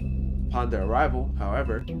world. Upon their arrival,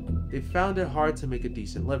 however, they found it hard to make a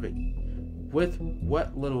decent living with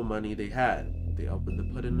what little money they had. they opened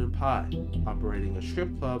the pudding and pie. Operating a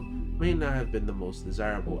strip club may not have been the most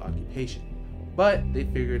desirable occupation, but they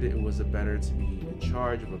figured it was better to be in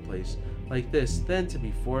charge of a place like this than to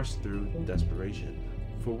be forced through desperation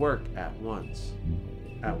for work at one.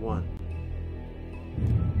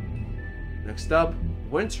 Next up,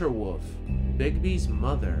 Winter Wolf, Bigby's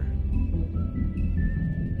mother.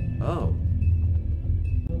 Oh.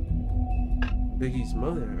 Bigby's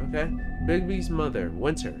mother, okay. Bigby's mother,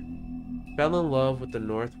 Winter, fell in love with the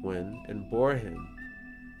North Wind and bore him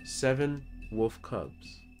 7 wolf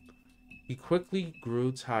cubs. He quickly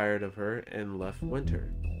grew tired of her and left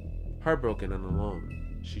Winter. Heartbroken and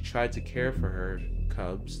alone, she tried to care for her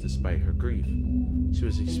cubs despite her grief. She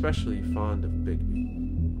was especially fond of Bigby.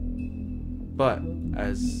 But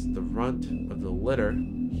as the runt of the litter,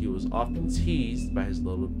 he was often teased by his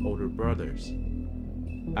little older brothers.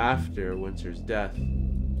 After Winter's death,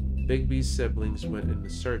 Bigby's siblings went in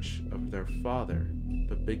search of their father,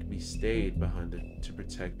 but Bigby stayed behind to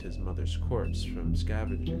protect his mother's corpse from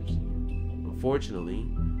scavengers. Unfortunately,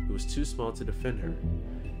 he was too small to defend her.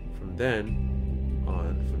 From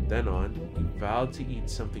then on, he vowed to eat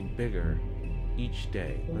something bigger each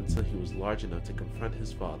day until he was large enough to confront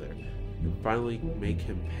his father and finally make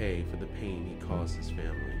him pay for the pain he caused his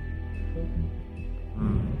family.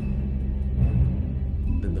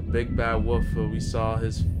 Then the big bad wolf, we saw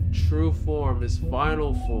his true form, his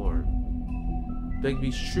final form.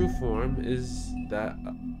 Bigby's true form is that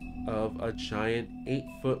of a giant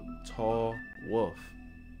 8-foot tall wolf.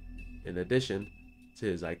 In addition to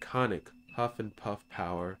his iconic huff and puff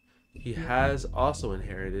power, he has also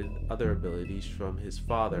inherited other abilities from his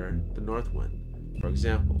father, the North Wind. For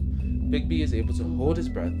example, Bigby is able to hold his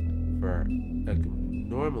breath for a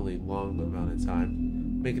normally long amount of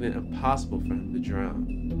time, making it impossible for him to drown.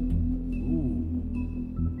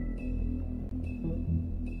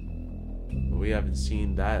 Ooh. We haven't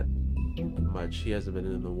seen that much. He hasn't been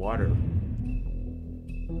in the water.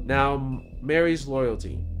 Now, Mary's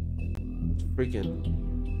loyalty.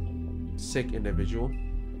 Freaking sick individual.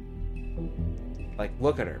 Like,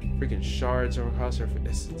 look at her. Freaking shards are across her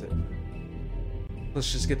face.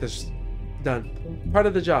 Let's just get this done. Part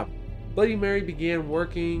of the job. Bloody Mary began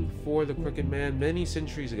working for the Crooked Man many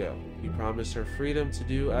centuries ago. He promised her freedom to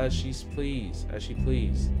do as she pleased,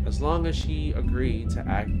 as long as she agreed to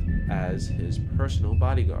act as his personal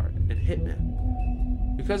bodyguard and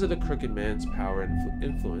hitman. Because of the Crooked Man's power and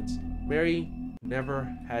influence, Mary never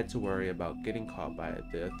had to worry about getting caught by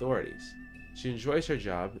the authorities. She enjoys her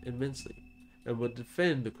job immensely and would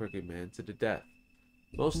defend the Crooked Man to the death,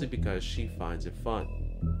 mostly because she finds it fun.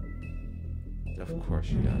 Of course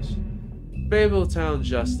she does. Fabletown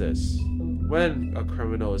Justice. When a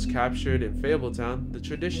criminal is captured in Fabletown, the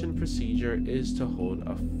tradition procedure is to hold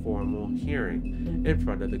a formal hearing in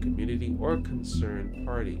front of the community or concerned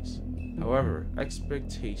parties. However,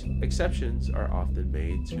 exceptions are often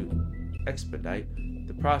made to expedite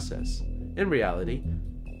the process. In reality,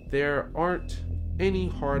 there aren't any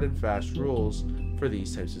hard and fast rules for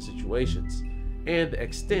these types of situations, and the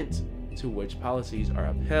extent to which policies are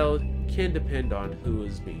upheld can depend on who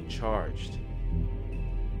is being charged.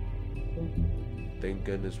 Thank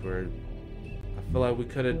goodness I feel like we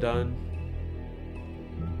could have done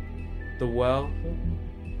the well,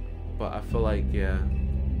 but I feel like, yeah,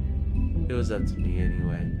 it was up to me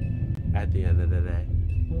anyway. At the end of the day,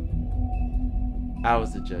 I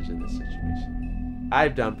was the judge of this situation.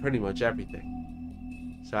 I've done pretty much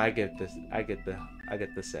everything, so I get the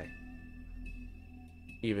say,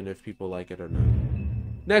 even if people like it or not.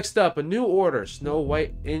 Next up, a new order, Snow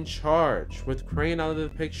White in charge. With Crane out of the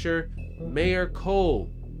picture, Mayor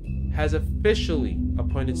Cole has officially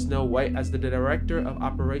appointed Snow White as the director of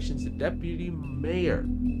operations, the deputy mayor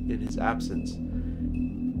in his absence.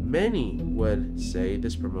 Many would say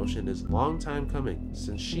this promotion is a long time coming,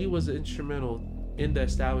 since she was instrumental in the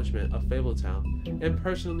establishment of Fabletown and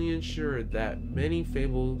personally ensured that many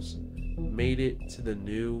fables made it to the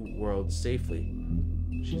new world safely.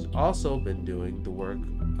 She's also been doing the work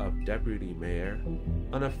of deputy mayor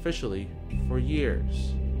unofficially for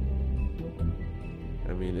years.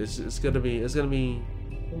 I mean, it's gonna be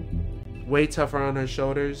way tougher on her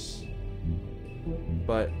shoulders,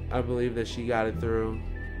 but I believe that she got it through.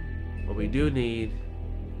 What we do need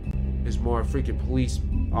is more freaking police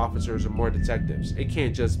officers or more detectives. It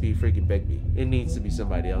can't just be freaking Bigby. It needs to be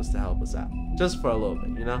somebody else to help us out, just for a little bit,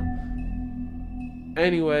 you know?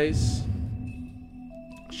 Anyways,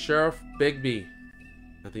 Sheriff Bigby.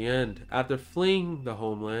 At the end, after fleeing the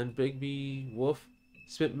homeland, Bigby Wolf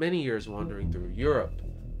spent many years wandering through Europe,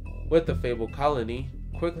 with the Fable colony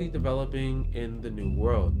quickly developing in the New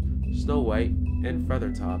World. Snow White and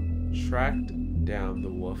Feathertop tracked down the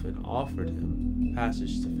wolf and offered him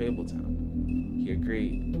passage to Fabletown. He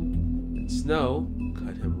agreed, and Snow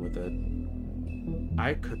cut him with a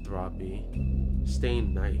icotropy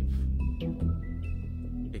stained knife.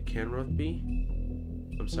 It can be?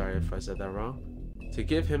 I'm sorry if I said that wrong. To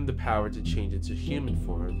give him the power to change into human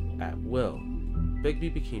form at will.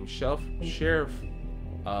 Bigby became sheriff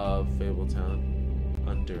of Fabletown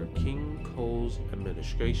under King Cole's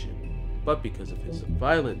administration. But because of his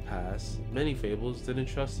violent past, many Fables didn't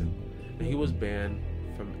trust him, and he was banned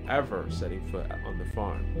from ever setting foot on the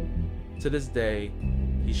farm. To this day,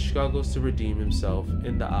 he struggles to redeem himself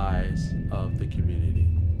in the eyes of the community.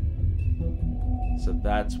 So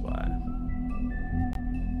that's why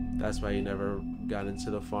he never got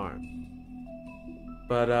into the farm.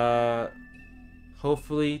 But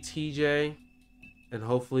hopefully TJ and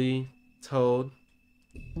hopefully Toad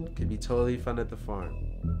can be totally fun at the farm.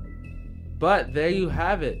 But there you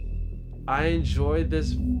have it. I enjoyed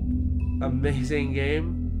this amazing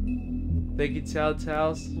game. Thank you,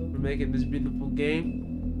 TellTale, for making this beautiful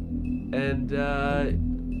game. And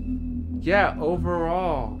yeah,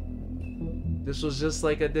 overall, this was just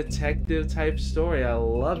like a detective type story. I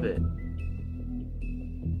love it.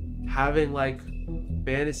 Having like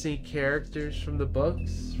fantasy characters from the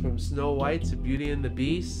books, from Snow White to Beauty and the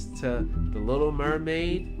Beast to The Little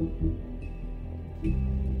Mermaid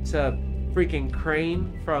to freaking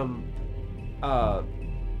Crane from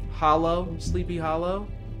Hollow, Sleepy Hollow.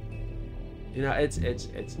 You know, it's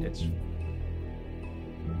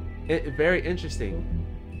very interesting.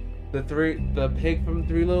 The pig from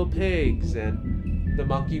Three Little Pigs and the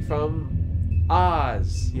monkey from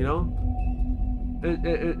Oz, you know?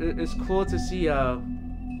 It's cool to see a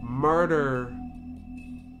murder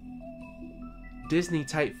Disney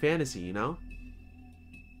type fantasy, you know?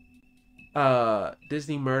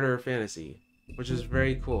 Disney murder fantasy, which is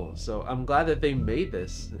very cool. So I'm glad that they made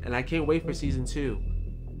this, and I can't wait for season 2.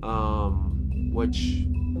 Which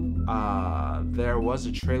there was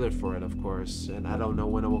a trailer for it, of course, and I don't know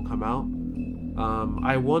when it will come out.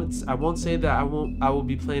 I won't say that I will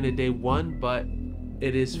be playing it day 1, but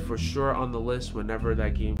it is for sure on the list. Whenever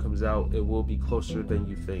that game comes out, it will be closer than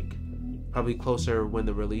you think. Probably closer when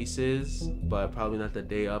the release is, but probably not the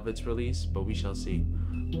day of its release, but we shall see.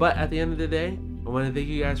 But at the end of the day, I want to thank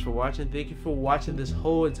you guys for watching. Thank you for watching this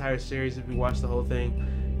whole entire series. If you watched the whole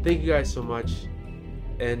thing, thank you guys so much.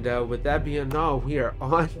 And with that being all, we are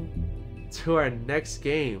on to our next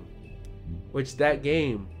game, which that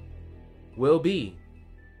game will be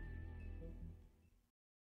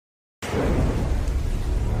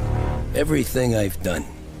everything I've done,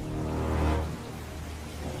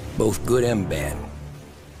 both good and bad,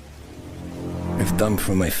 I've done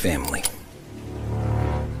for my family.